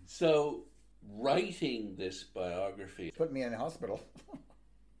 So, writing this biography put me in a hospital.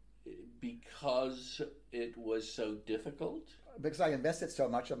 Because it was so difficult? Because I invested so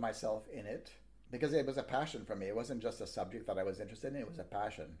much of myself in it. Because it was a passion for me. It wasn't just a subject that I was interested in. It was a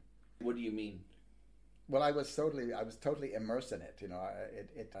passion. What do you mean? Well, I was totally immersed in it.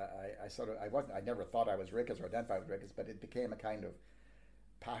 I never thought I was Ricketts or identified with Ricketts, but it became a kind of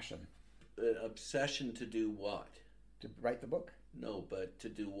passion. Obsession to do what? To write the book. No, but to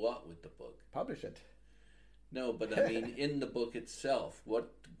do what with the book? Publish it. No, but I mean, in the book itself, what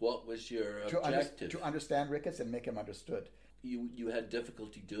was your objective? To understand Ricketts and make him understood. you had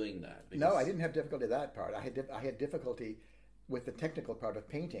difficulty doing that? No, I didn't have difficulty with that part. I had difficulty with the technical part of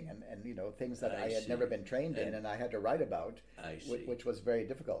painting and things that I had never been trained in and I had to write about, which was very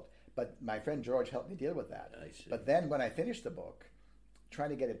difficult. But my friend George helped me deal with that. I see. But then when I finished the book, trying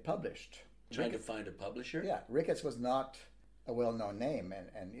to get it published. Trying to find a publisher? Yeah, Ricketts was not a well-known name,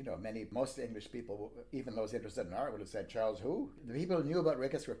 and most English people, even those interested in art, would have said, Charles who? The people who knew about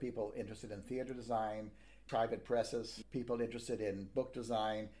Ricketts were people interested in theater design, private presses, people interested in book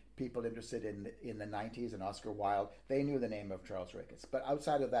design, people interested in the 90s and Oscar Wilde. They knew the name of Charles Ricketts. But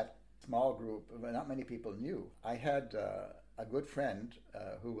outside of that small group, not many people knew. I had a good friend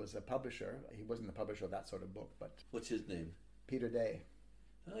who was a publisher. He wasn't the publisher of that sort of book, but... What's his name? Peter Day.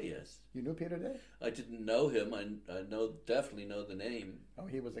 Oh, yes. You knew Peter Day? I didn't know him. I definitely know the name. Oh,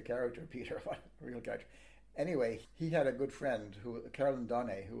 he was a character, Peter, a real character. Anyway, he had a good friend, Carolyn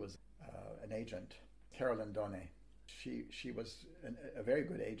Donay, who was an agent. Carolyn Donay. She was a very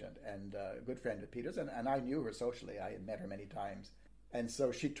good agent and a good friend of Peter's, and I knew her socially. I had met her many times. And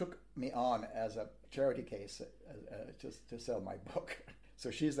so she took me on as a charity case to sell my book. So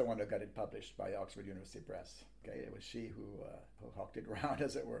she's the one who got it published by Oxford University Press. Okay, it was she who hawked it around,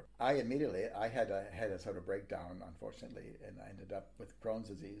 as it were. I had a sort of breakdown, unfortunately, and I ended up with Crohn's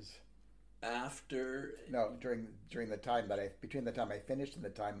disease. During the time between the time I finished and the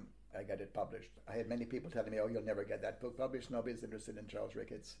time I got it published. I had many people telling me, "Oh, you'll never get that book published. Nobody's interested in Charles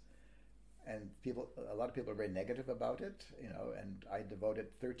Ricketts." And a lot of people are very negative about it, and I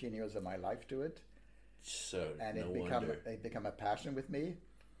devoted 13 years of my life to it. So, and it became a passion with me.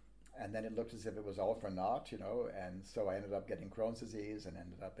 And then it looked as if it was all for naught, and so I ended up getting Crohn's disease and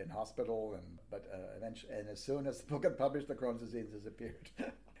ended up in hospital. But eventually, and as soon as the book got published, the Crohn's disease disappeared.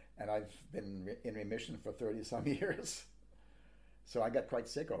 And I've been in remission for 30-some years. So I got quite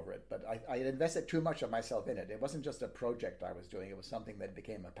sick over it, but I had invested too much of myself in it. It wasn't just a project I was doing. It was something that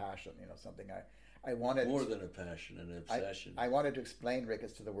became a passion, something I wanted. More than a passion, an obsession. I wanted to explain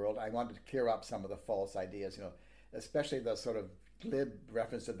Ricketts to the world. I wanted to clear up some of the false ideas, especially the sort of glib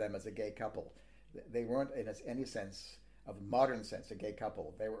reference to them as a gay couple. They weren't, in any sense, of modern sense, a gay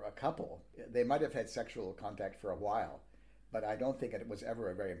couple. They were a couple. They might have had sexual contact for a while, but I don't think it was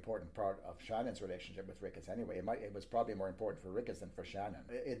ever a very important part of Shannon's relationship with Ricketts anyway. It was probably more important for Ricketts than for Shannon.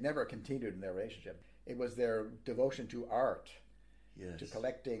 It never continued in their relationship. It was their devotion to art, yes, to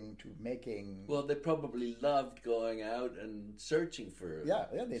collecting, to making. Well, they probably loved going out and searching for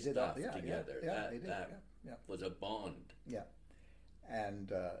they did stuff that. together. That Yeah. was a bond. Yeah.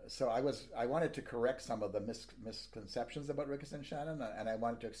 And so I wanted to correct some of the misconceptions about Ricketts and Shannon, and I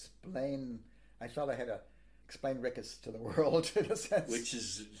wanted to explain. I felt I had to explain Ricketts to the world in a sense. Which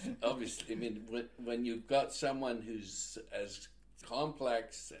is obviously, when you've got someone who's as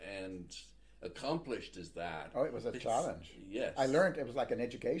complex and accomplished as that. Oh, it was a challenge. Yes. I learned, it was like an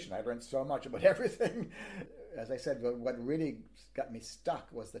education. I learned so much about everything. As I said, what really got me stuck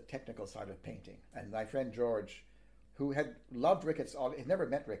was the technical side of painting. And my friend George, who had loved Ricketts, he never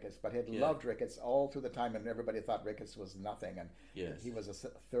met Ricketts, but had loved Ricketts all through the time, and everybody thought Ricketts was nothing, and he was a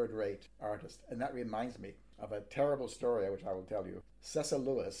third-rate artist. And that reminds me of a terrible story, which I will tell you. Cecil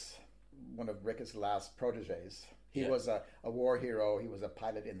Lewis, one of Ricketts' last protégés, he was a war hero. He was a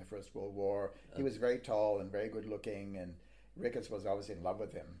pilot in the First World War. He was very tall and very good-looking, and Ricketts was obviously in love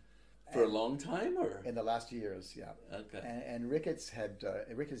with him. For a long time, or? In the last years, yeah. Okay. And Ricketts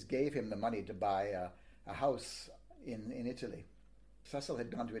gave him the money to buy a house in Italy. Cecil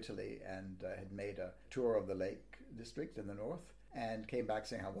had gone to Italy and had made a tour of the Lake District in the north and came back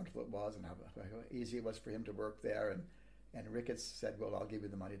saying how wonderful it was and how easy it was for him to work there. And Ricketts said, well, I'll give you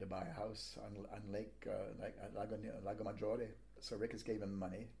the money to buy a house on Lake Lago Maggiore. So Ricketts gave him the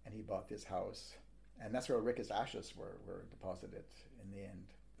money and he bought this house. And that's where Ricketts' ashes were deposited in the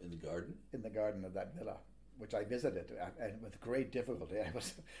end. In the garden? In the garden of that villa, which I visited and with great difficulty.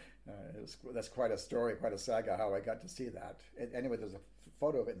 That's quite a story, quite a saga, how I got to see that. Anyway, there's a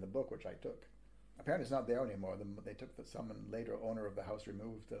photo of it in the book, which I took. Apparently it's not there anymore. They took someone later owner of the house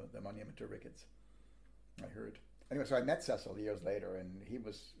removed the monument to Ricketts, I heard. Anyway, so I met Cecil years later, and he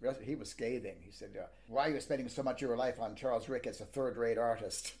was scathing. He said, why are you spending so much of your life on Charles Ricketts, a third-rate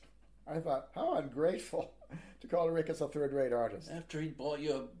artist? I thought, how ungrateful to call Ricketts a third-rate artist. After he bought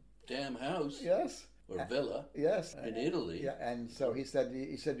you a damn house. Yes. Or villa. Yes. In Italy. Yeah, and so he said,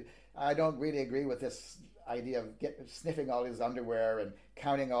 I don't really agree with this idea of sniffing all his underwear and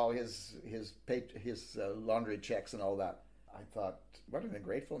counting all his laundry checks and all that. I thought, what an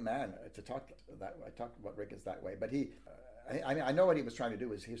ungrateful man to talk that way. I talked about Ricketts that way, but I know what he was trying to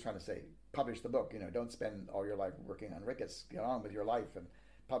do is he was trying to say, publish the book. Don't spend all your life working on Ricketts. Get on with your life and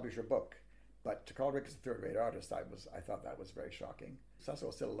publish your book. But to call Ricketts a third-rate artist, I thought that was very shocking. Cecil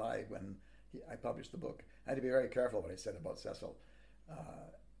was still alive when I published the book. I had to be very careful what I said about Cecil.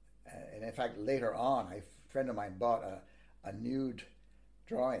 And in fact, later on, a friend of mine bought a nude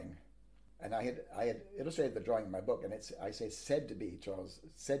drawing, and I had illustrated the drawing in my book, and I say said to be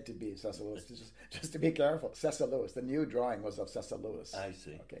Cecil Lewis, just to be careful. Cecil Lewis, the nude drawing was of Cecil Lewis. I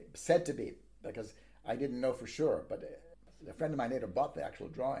see. Okay, said to be, because I didn't know for sure, but a friend of mine later bought the actual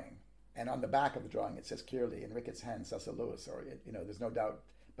drawing, and on the back of the drawing it says clearly, in Ricketts' hand, Cecil Lewis, or there's no doubt.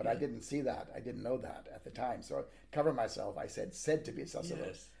 But I didn't see that. I didn't know that at the time. So I covered myself. I said to be Cecil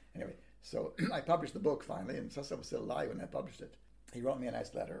Lewis. Anyway, so I published the book finally, and Cecil was still alive when I published it. He wrote me a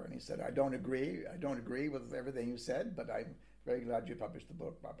nice letter, and he said, I don't agree with everything you said, but I'm very glad you published the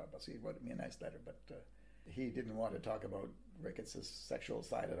book. Blah, blah, blah. So he wrote me a nice letter, but he didn't want to talk about Ricketts' sexual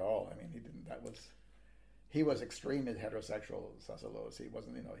side at all. I mean, he was extremely heterosexual, Cecil Lewis. He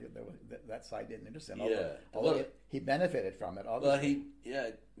wasn't, that side didn't interest him. Although he benefited from it, obviously.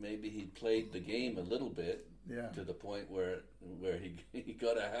 Well, maybe he played the game a little bit to the point where he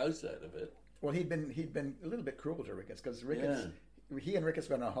got a house out of it. Well, he'd been a little bit cruel to Ricketts, because he and Ricketts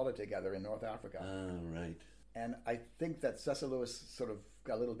went on a holiday together in North Africa. Oh, right. And I think that Cecil Lewis sort of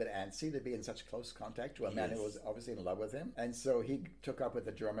got a little bit antsy to be in such close contact to a man who was obviously in love with him. And so he took up with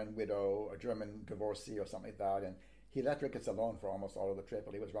a German widow, a German divorcee or something like that. And he left Ricketts alone for almost all of the trip.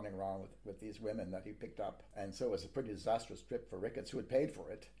 But he was running around with these women that he picked up. And so it was a pretty disastrous trip for Ricketts, who had paid for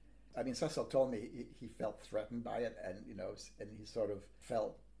it. I mean, Cecil told me he felt threatened by it. And, and he sort of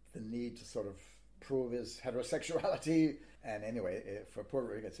felt the need to sort of prove his heterosexuality. And anyway, for poor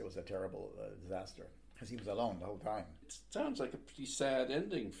Ricketts, it was a terrible disaster, because he was alone the whole time. It sounds like a pretty sad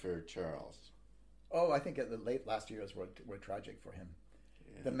ending for Charles. Oh, I think the late last years were tragic for him.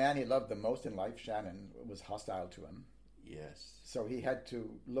 Yeah. The man he loved the most in life, Shannon, was hostile to him. Yes. So he had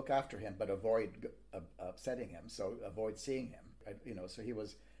to look after him, but avoid upsetting him, so avoid seeing him. So he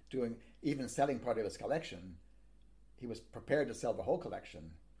was even selling part of his collection. He was prepared to sell the whole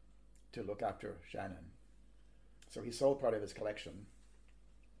collection to look after Shannon. So he sold part of his collection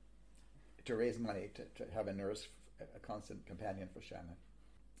to raise money to have a nurse, a constant companion for Shannon.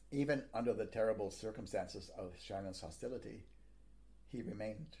 Even under the terrible circumstances of Shannon's hostility, he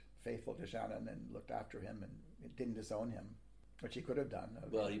remained faithful to Shannon and looked after him and didn't disown him, which he could have done.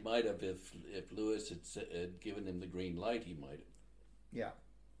 Well, he might have if Lewis had given him the green light. He might have. Yeah,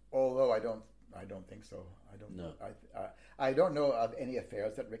 although I don't think so. I don't know of any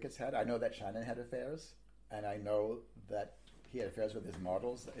affairs that Ricketts had. I know that Shannon had affairs, and I know that he had affairs with his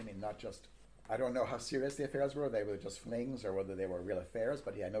models. I mean, not just. I don't know how serious the affairs were. They were just flings, or whether they were real affairs.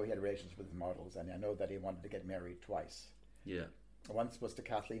 But I know he had relations with his models, and I know that he wanted to get married twice. Yeah. Once was to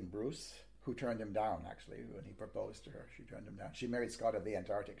Kathleen Bruce, who turned him down. Actually, when he proposed to her, she turned him down. She married Scott of the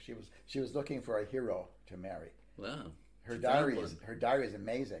Antarctic. She was looking for a hero to marry. Wow. Her diary is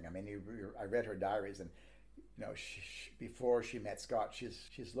amazing. I mean, I read her diaries, and before she met Scott,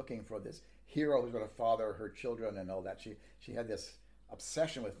 she's looking for this hero who's going to father her children and all that. She had this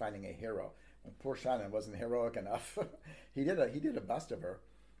obsession with finding a hero. And poor Shannon wasn't heroic enough. he did a bust of her,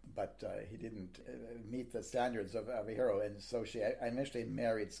 but he didn't meet the standards of a hero. And so I initially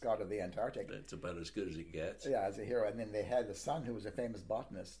married Scott of the Antarctic. That's about as good as it gets. Yeah, as a hero. And then they had a son who was a famous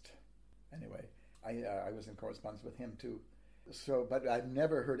botanist. Anyway, I was in correspondence with him too. So, but I've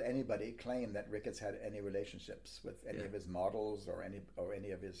never heard anybody claim that Ricketts had any relationships with any of his models or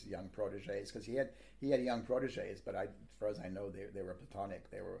any of his young proteges, because he had young proteges, but as far as I know, they were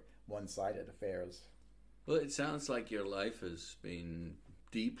platonic. They were one-sided affairs. Well, it sounds like your life has been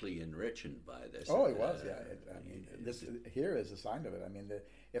deeply enriched by this. Oh, it was, yeah. This here is a sign of it. I mean,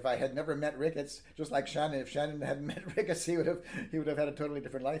 if I had never met Ricketts, just like Shannon, if Shannon hadn't met Ricketts, he would have had a totally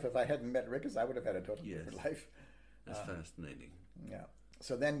different life. If I hadn't met Ricketts, I would have had a totally different life. That's fascinating. Yeah.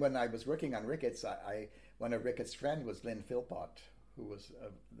 So then when I was working on Ricketts, one of Ricketts' friends was Lynn Philpott, who was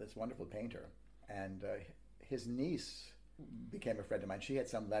this wonderful painter. And his niece became a friend of mine. She had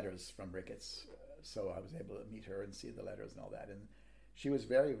some letters from Ricketts, so I was able to meet her and see the letters and all that. And she was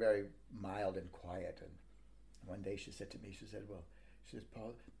very, very mild and quiet. And one day she said to me, she said,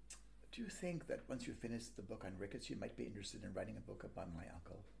 Paul, do you think that once you finish the book on Ricketts, you might be interested in writing a book about my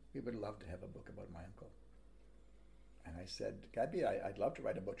uncle? We would love to have a book about my uncle. And I said, Gabby, I'd love to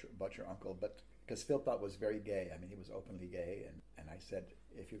write about your uncle, but because Philpott was very gay. I mean, he was openly gay. And I said,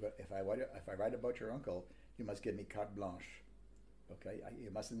 if I write about your uncle, you must give me carte blanche. Okay, you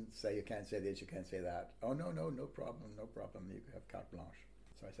mustn't say you can't say this, you can't say that. Oh, no problem. You have carte blanche.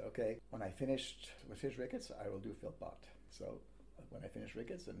 So I said, okay, when I finished with his Ricketts, I will do Philpott. So when I finished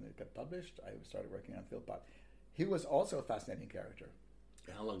Ricketts and it got published, I started working on Philpott. He was also a fascinating character.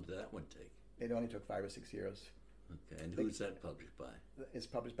 How long did that one take? It only took 5 or 6 years. Okay, and who's that published by? It's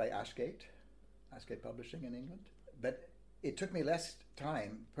published by Ashgate Publishing in England. But it took me less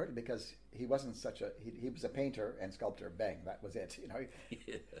time, partly because he wasn't such a... He was a painter and sculptor, bang, that was it. You know,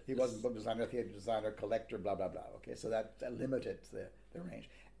 Yes. he wasn't book designer, theater designer, collector, blah, blah, blah. Okay, so that limited the range.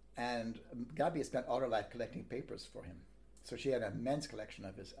 And Gabi spent all her life collecting papers for him. So she had an immense collection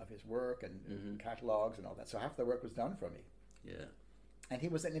of his work and catalogs and all that. So half the work was done for me. Yeah. And he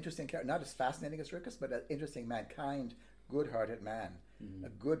was an interesting character, not as fascinating as Ricketts, but an interesting man, kind, good-hearted man, a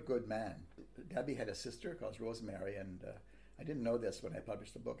good man. Gabi had a sister called Rosemary, and I didn't know this when I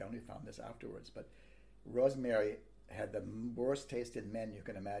published the book. I only found this afterwards. But Rosemary had the worst taste in men you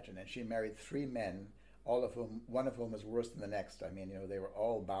can imagine, and she married 3 men, one of whom was worse than the next. I mean, you know, they were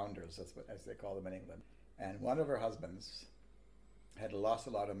all bounders, as they call them in England. And one of her husbands had lost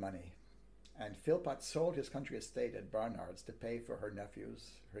a lot of money. And Philpott sold his country estate at Barnard's to pay for her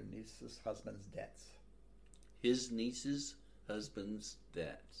niece's husband's debts. His niece's husband's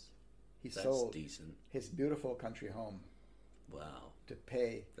debts. That's sold decent. His beautiful country home. Wow. To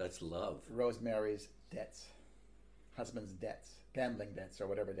pay... That's love. Rosemary's debts. Husband's debts. Gambling debts or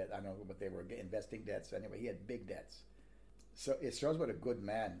whatever debt. I don't know what they were. Investing debts. Anyway, he had big debts. So it shows what a good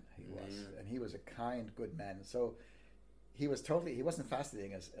man he was. Yeah. And he was a kind, good man. So he wasn't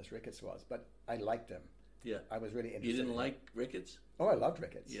fascinating as Ricketts was, but I liked him. Yeah. I was really interested. You didn't in like Ricketts? Oh, I loved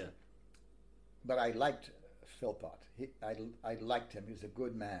Ricketts. Yeah. But I liked Philpott. I liked him. He was a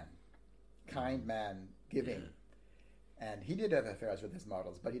good man. Kind man, giving. Yeah. And he did have affairs with his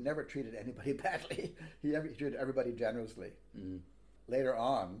models, but he never treated anybody badly. He treated everybody generously. Mm-hmm. Later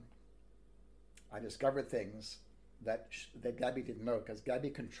on, I discovered things that Gabi didn't know, because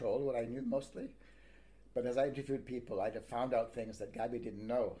Gabi controlled what I knew mostly. But as I interviewed people, I'd have found out things that Gabi didn't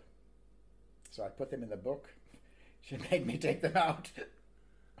know. So I put them in the book. She made me take them out.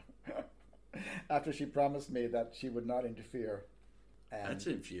 After she promised me that she would not interfere. And, that's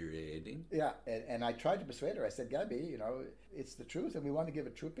infuriating. Yeah, and I tried to persuade her. I said, Gabi, you know, it's the truth, and we want to give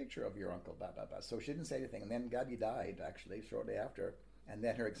a true picture of your uncle, blah, blah, blah. So she didn't say anything. And then Gabi died, actually, shortly after. And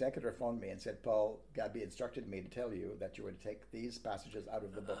then her executor phoned me and said, Paul, Gabi instructed me to tell you that you were to take these passages out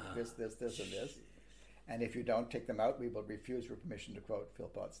of the book, this, and this. And if you don't take them out, we will refuse your permission to quote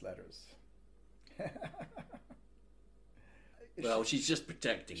Philpott's letters. Well, she's just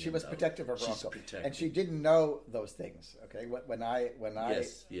protecting him. She was protective of her She's uncle, protecting. and she didn't know those things. Okay, when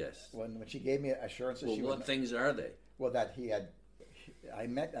yes. when she gave me assurances, well, what things are they? Well, that I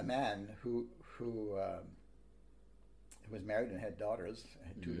met a man who was married and had daughters,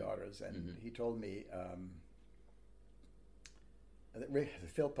 had 2 daughters, and he told me that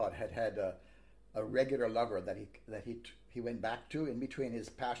Philpott had a regular lover that he went back to in between his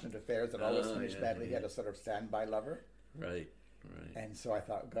passionate affairs that always finished badly. He had a sort of standby lover. Right. And so I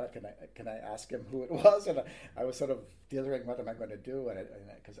thought, God, can I ask him who it was? And I was sort of dithering, what am I going to do? And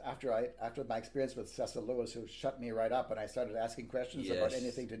because after my experience with Cecil Lewis, who shut me right up, and I started asking questions about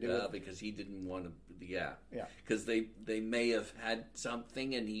anything to do with... because he didn't want to... Yeah. Because they may have had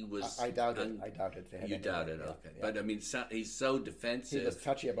something, and he was... I doubt it. They had you doubt it, okay. Yeah. But I mean, he's so defensive. He was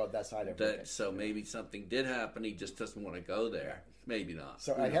touchy about that side of it. So maybe something did happen. He just doesn't want to go there. Yeah. Maybe not.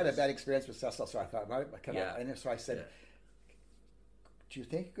 So I had a bad experience with Cecil, so I thought, and so I said, do you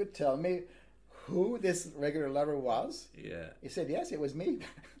think you could tell me who this regular lover was? Yeah. He said, yes, it was me.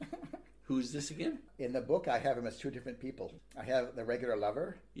 Who's this again? In the book, I have him as 2 different people. I have the regular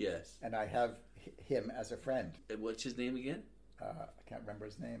lover. Yes. And I have him as a friend. What's his name again? I can't remember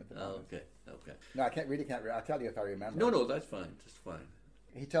his name at the moment. Okay. No, I can't. I'll tell you if I remember. No, that's fine. That's fine.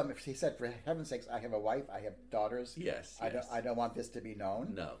 He said, for heaven's sakes, I have a wife, I have daughters. Yes. I don't want this to be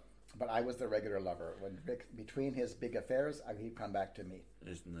known. No. But I was the regular lover. When between his big affairs, he'd come back to me.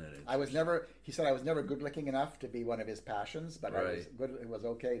 Isn't that interesting? He said I was never good looking enough to be one of his passions, but right. It was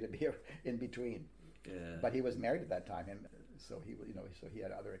okay to be in between. Yeah. But he was married at that time, and so he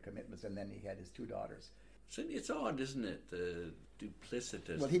had other commitments, and then he had his 2 daughters. So it's odd, isn't it? The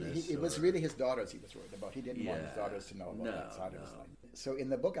duplicitousness. Well, it was really his daughters he was worried about. He didn't want his daughters to know about that side of his life. So in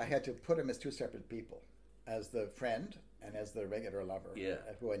the book, I had to put him as 2 separate people, as the friend and as the regular lover,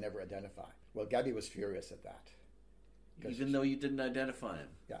 who I never identify. Well, Gabi was furious at that. Even though you didn't identify him?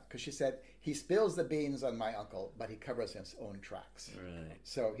 Yeah, because she said, he spills the beans on my uncle, but he covers his own tracks. Right.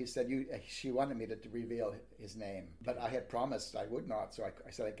 So he said, she wanted me to reveal his name, but I had promised I would not, so I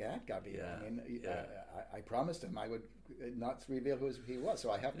said, I can't, Gabi. Yeah. I mean, I promised him I would not reveal who he was,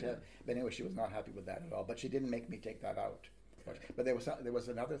 so I have to... But anyway, she was not happy with that at all, but she didn't make me take that out. But there was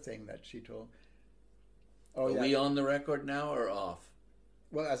another thing that she told... Are we on the record now or off?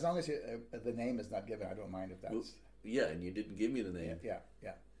 Well, as long as the name is not given, I don't mind if that's... Yeah, and you didn't give me the name. Yeah.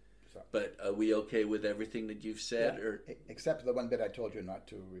 So, but are we okay with everything that you've said? yeah, Or except the one bit I told you not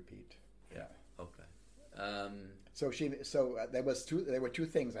to repeat. yeah, okay. There were two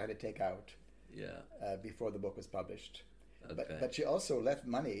things I had to take out Yeah, before the book was published. okay. But she also left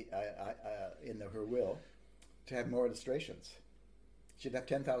money in her will to have more illustrations. She'd have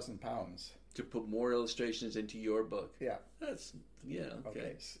 £10,000. To put more illustrations into your book. Yeah. That's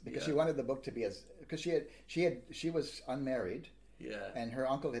okay. Because she wanted the book to be because she was unmarried. Yeah. And her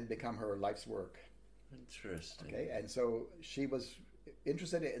uncle had become her life's work. Interesting. Okay, and so she was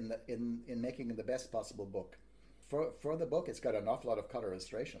interested in making the best possible book. For the book, it's got an awful lot of color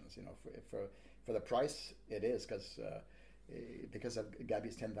illustrations. For the price it is because of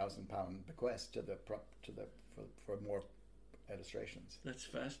Gabby's £10,000 bequest for more illustrations. That's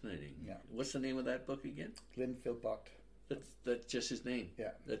fascinating. Yeah. What's the name of that book again? Glyn Philpott. That's just his name.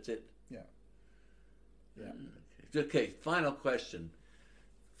 Yeah. That's it. Yeah. Yeah. Okay. Final question.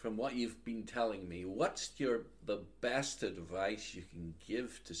 From what you've been telling me, what's the best advice you can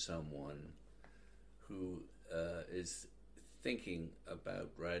give to someone who is thinking about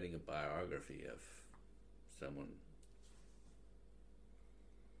writing a biography of someone?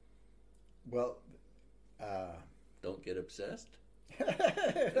 Well, don't get obsessed.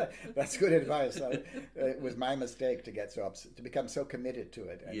 That's good advice. It was my mistake to become so committed to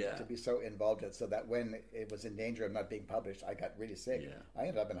it and to be so involved in it, so that when it was in danger of not being published, I got really sick. Yeah. I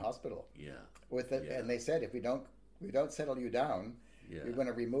ended up in hospital. Yeah. With it, and they said if we don't settle you down, we're going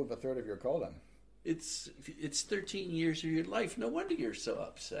to remove a third of your colon. It's 13 years of your life. No wonder you're so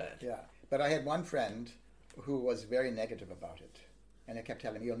upset. Yeah, but I had one friend who was very negative about it, and I kept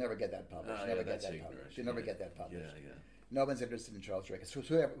telling me, "You'll never get that published. You'll never get that published. You'll never get that published." Yeah, yeah. No one's interested in Charles Ricketts.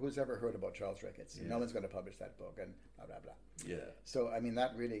 Who's ever heard about Charles Ricketts? Yeah. No one's going to publish that book, and blah blah blah. Yeah. So I mean,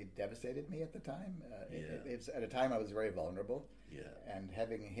 that really devastated me at the time. It was at a time I was very vulnerable. Yeah. And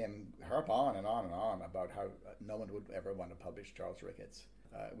having him harp on and on and on about how no one would ever want to publish Charles Ricketts.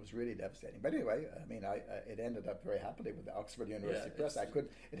 It was really devastating. But anyway, I mean, it ended up very happily with the Oxford University Press.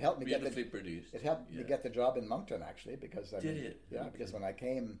 It helped me beautifully produced. It helped me get the job in Moncton, actually, because Did it? Yeah, because when I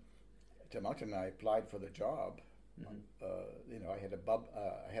came to Moncton, I applied for the job. Mm-hmm.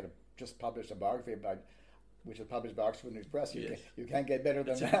 I had just published a biography which was published by Oxford University Press. Yes. You can't get better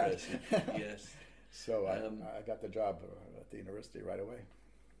than That's that. Yes. So I got the job at the university right away.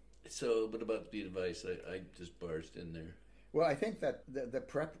 So, what about the advice? I just barged in there. Well, I think that the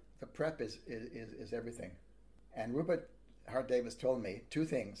prep is everything. And Rupert Hart Davis told me two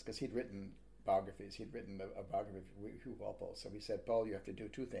things, because he'd written biographies. He'd written a biography of Hugh Walpole. So he said, Paul, you have to do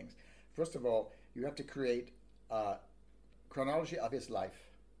two things. First of all, you have to create a chronology of his life.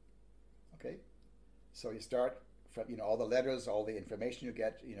 Okay? So you start from all the letters, all the information you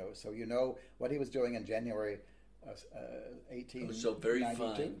get, so you know what he was doing in January 1892. So very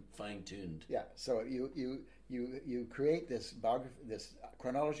fine-tuned. Yeah. So you create this biography, this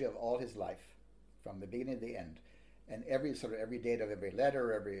chronology of all his life, from the beginning to the end, and every date of every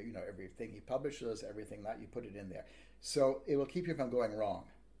letter, everything he publishes, everything that you put it in there. So it will keep you from going wrong,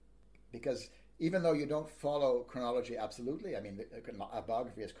 because even though you don't follow chronology absolutely, I mean, a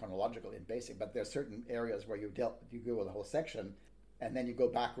biography is chronological in basic, but there are certain areas where you go with a whole section, and then you go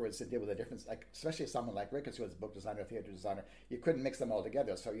backwards to deal with the difference. Like, especially someone like Ricketts, who was a book designer, theater designer, you couldn't mix them all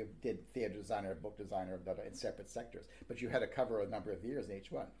together. So you did theater designer, book designer, in separate sectors, but you had to cover a number of years in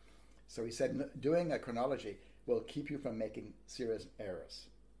each one. So he said, doing a chronology will keep you from making serious errors.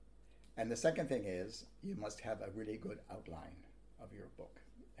 And the second thing is, you must have a really good outline of your book.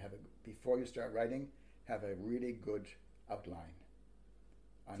 Before you start writing, have a really good outline.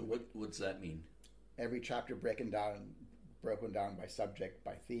 So what's that mean? Every chapter broken down by subject,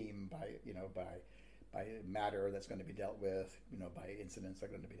 by theme, by matter that's going to be dealt with, by incidents that are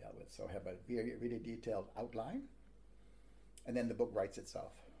going to be dealt with. So have a really, really detailed outline, and then the book writes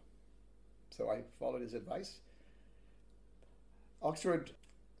itself. So I followed his advice. Oxford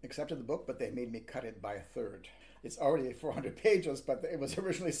accepted the book, but they made me cut it by a third. It's already 400 pages, but it was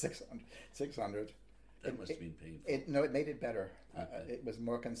originally 600. That must have been painful. It made it better. Okay. It was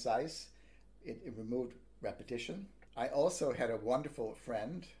more concise. It removed repetition. I also had a wonderful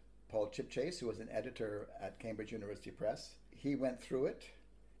friend, Paul Chipchase, who was an editor at Cambridge University Press. He went through it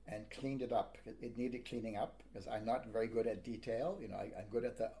and cleaned it up. It needed cleaning up, because I'm not very good at detail. I'm good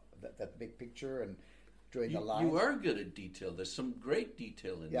at that big picture and drawing the lines. You are good at detail. There's some great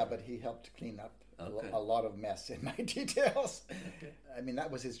detail in there. Yeah, but he helped clean up a lot of mess in my details. Okay. I mean, that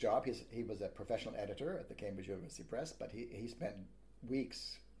was his job. He was a professional editor at the Cambridge University Press, but he spent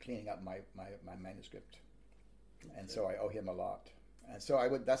weeks cleaning up my manuscript. Okay. And so I owe him a lot. And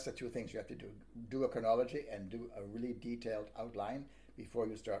so that's the two things you have to do. Do a chronology and do a really detailed outline, before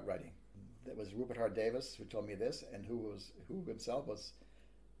you start writing. That was Rupert Hart Davis who told me this, and who himself was,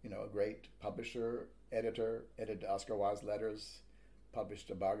 a great publisher, editor, edited Oscar Wilde's letters, published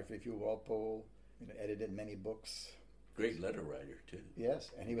a biography of Hugh Walpole, edited many books. Great letter writer too.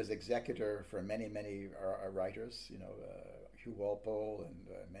 Yes, and he was executor for many writers, Hugh Walpole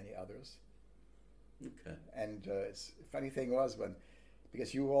and many others. Okay. And it's funny thing was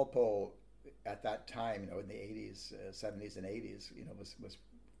because Hugh Walpole at that time, in the 80s, 70s and 80s, was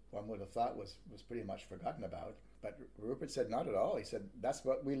one would have thought was pretty much forgotten about. But Rupert said not at all. He said that's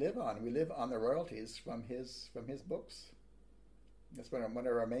what we live on. We live on the royalties from his books. That's one of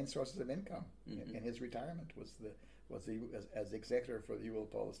our main sources of income. Mm-hmm. In his retirement as executor for the Hugh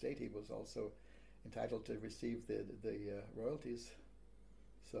Walpole estate, he was also entitled to receive the royalties.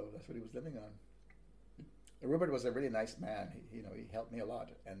 So that's what he was living on. Rupert was a really nice man. He helped me a lot.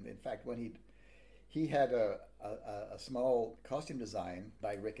 And in fact, when he had a small costume design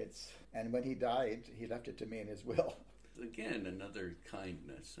by Ricketts, and when he died, he left it to me in his will. Again, another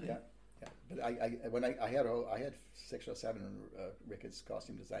kindness. Eh? Yeah. But I had 6 or 7 Ricketts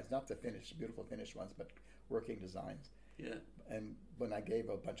costume designs, not the beautiful finished ones, but working designs. Yeah. And when I gave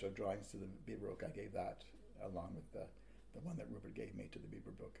a bunch of drawings to the Beaver Book, I gave that along with the one that Rupert gave me to the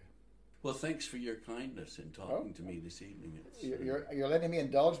Beaver Book. Well, thanks for your kindness in talking to me this evening. You're letting me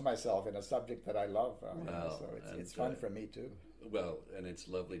indulge myself in a subject that I love. So it's fun for me too. Well, and it's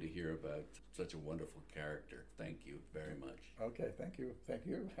lovely to hear about such a wonderful character. Thank you very much. Okay, thank you.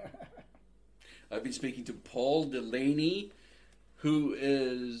 I've been speaking to Paul Delaney, who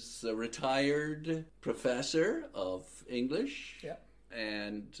is a retired professor of English. Yeah.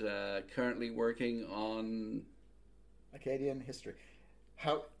 And currently working on Acadian history.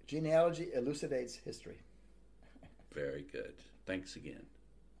 How genealogy elucidates history. Very good. Thanks again.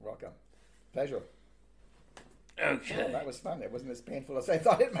 Welcome. Pleasure. Okay. Well, that was fun. It wasn't as painful as I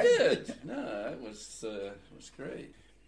thought it might be. No, it was great.